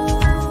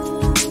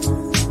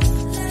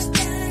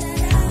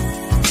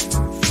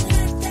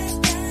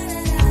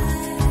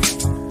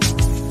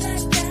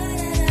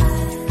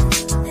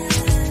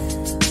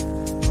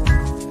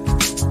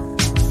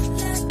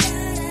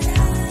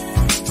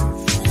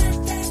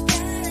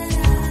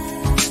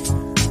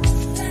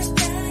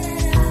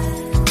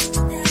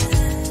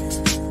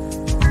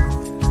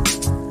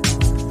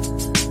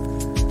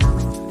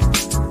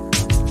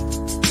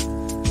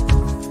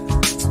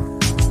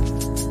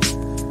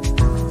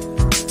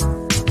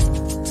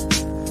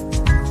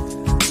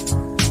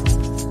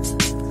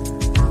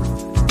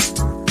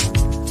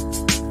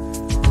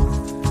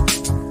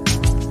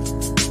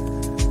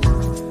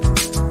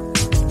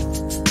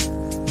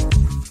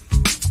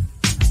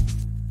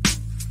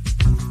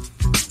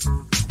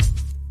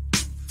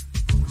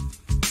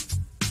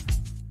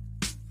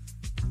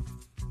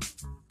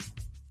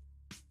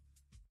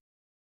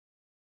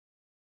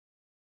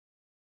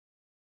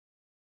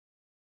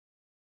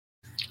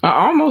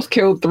 I almost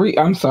killed 3.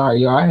 I'm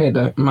sorry, y'all. I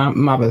had my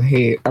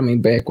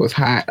back was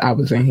hot. I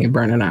was in here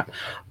burning up.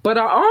 But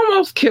I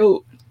almost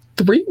killed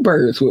 3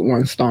 birds with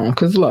one stone.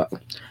 Because look,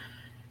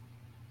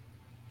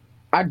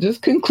 I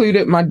just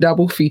concluded my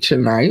double feature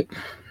night.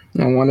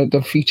 I wanted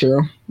to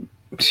feature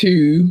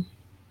 2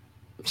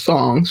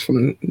 songs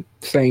from the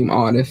same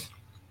artist.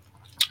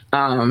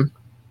 I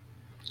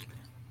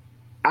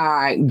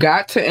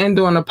got to end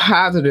on a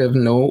positive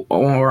note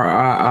or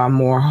a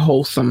more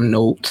wholesome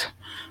note,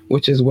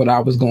 which is what I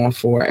was going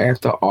for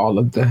after all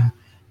of the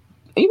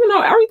even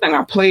though everything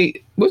I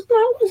played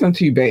wasn't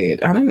too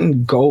bad. I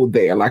didn't go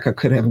there like I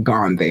could have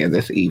gone there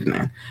this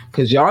evening,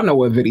 because y'all know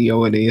what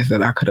video it is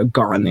that I could have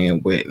gone there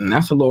with, and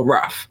that's a little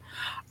rough.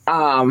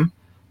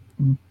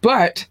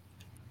 But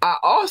I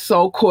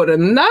also caught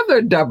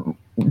another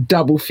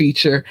double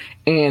feature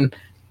and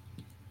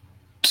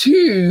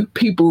 2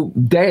 people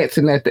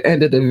dancing at the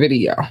end of the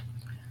video.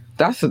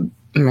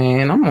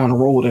 Man, I'm on a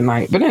roll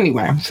tonight. But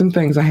anyway, some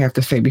things I have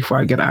to say before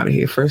I get out of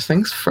here. First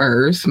things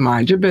first,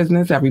 mind your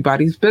business.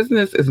 Everybody's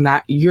business is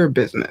not your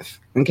business,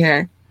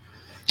 okay?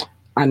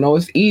 I know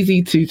it's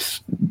easy to,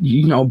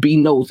 be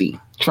nosy.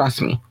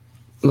 Trust me.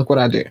 Look what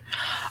I do.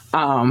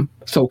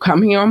 So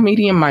come here on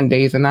Media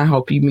Mondays and I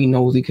help you be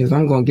nosy, because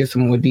I'm going to get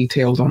some more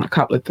details on a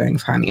couple of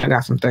things, honey. I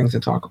got some things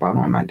to talk about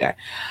on Monday.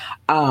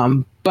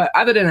 But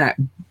other than that,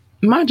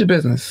 mind your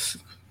business.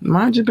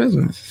 Mind your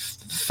business.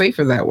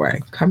 Safer that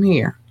way. Come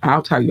here.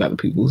 I'll tell you other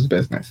people's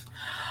business.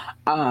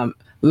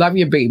 Love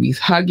your babies.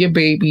 Hug your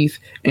babies.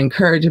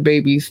 Encourage your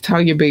babies.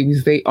 Tell your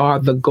babies they are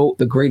the GOAT,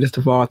 the greatest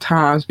of all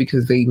times,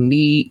 because they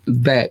need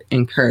that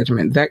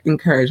encouragement. That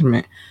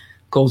encouragement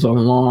goes a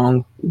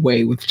long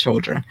way with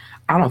children.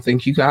 I don't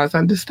think you guys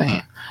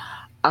understand.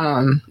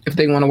 If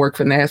they want to work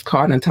for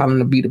NASCAR, then tell them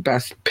to be the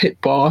best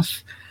pit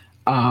boss,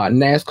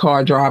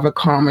 NASCAR driver,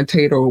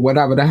 commentator, or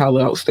whatever the hell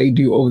else they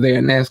do over there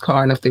in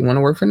NASCAR. And if they want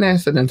to work for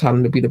NASA, then tell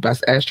them to be the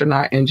best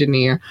astronaut,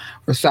 engineer,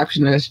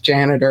 receptionist,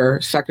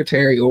 janitor,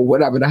 secretary, or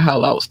whatever the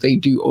hell else they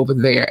do over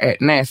there at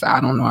NASA. I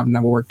don't know. I've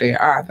never worked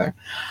there either.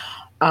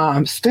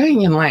 Stay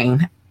in your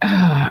lane.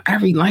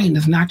 Every lane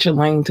is not your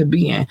lane to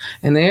be in.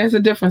 And there's a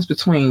difference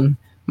between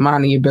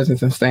minding your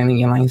business and staying in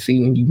your lane. See,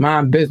 when you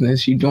mind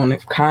business, you're doing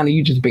it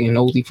you just being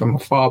nosy from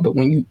afar. But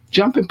when you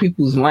jump in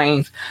people's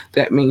lanes,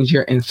 that means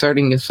you're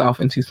inserting yourself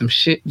into some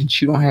shit that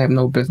you don't have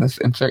no business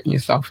inserting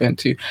yourself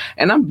into.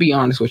 And I'm be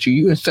honest with you,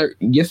 you insert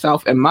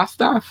yourself in my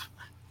stuff,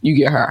 you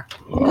get her.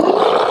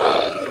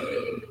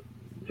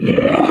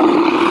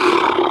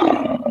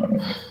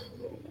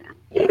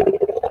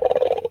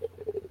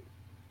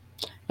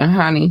 And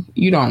honey,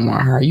 you don't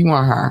want her, you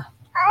want her.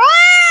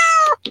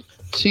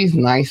 She's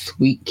nice,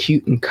 sweet,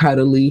 cute, and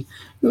cuddly.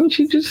 And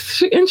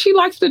she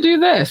likes to do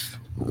this.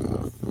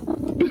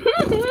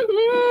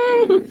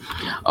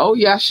 Oh,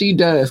 yeah, she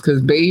does.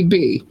 Because,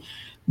 baby,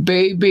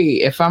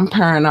 if I'm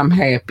purring, I'm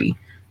happy.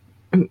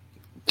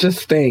 Just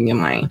stay in your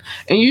lane.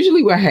 And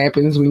usually what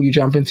happens when you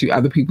jump into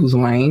other people's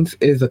lanes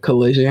is a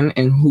collision.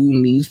 And who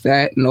needs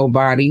that?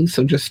 Nobody.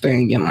 So just stay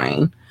in your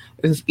lane.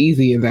 It's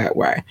easier that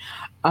way.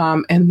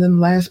 And then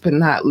last but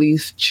not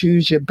least,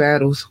 choose your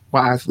battles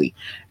wisely.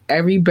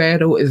 Every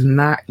battle is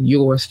not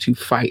yours to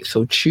fight.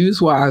 So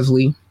choose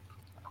wisely.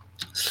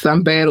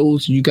 Some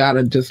battles, you got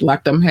to just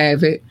let them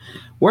have it.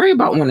 Worry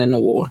about winning the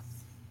war.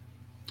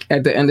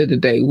 At the end of the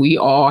day, we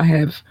all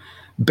have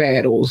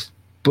battles,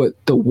 but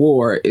the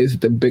war is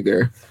the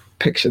bigger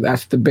picture.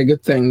 That's the bigger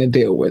thing to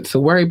deal with. So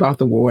worry about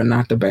the war and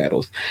not the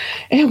battles.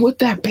 And with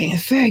that being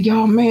said,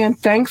 y'all, man,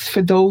 thanks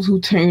for those who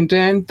tuned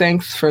in.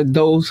 Thanks for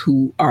those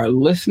who are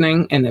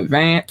listening in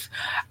advance.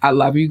 I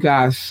love you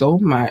guys so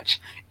much.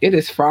 It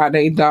is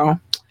Friday, though,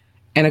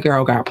 and a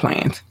girl got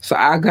plans. So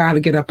I got to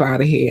get up out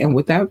of here. And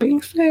with that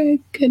being said,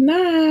 good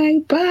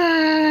night.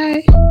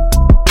 Bye.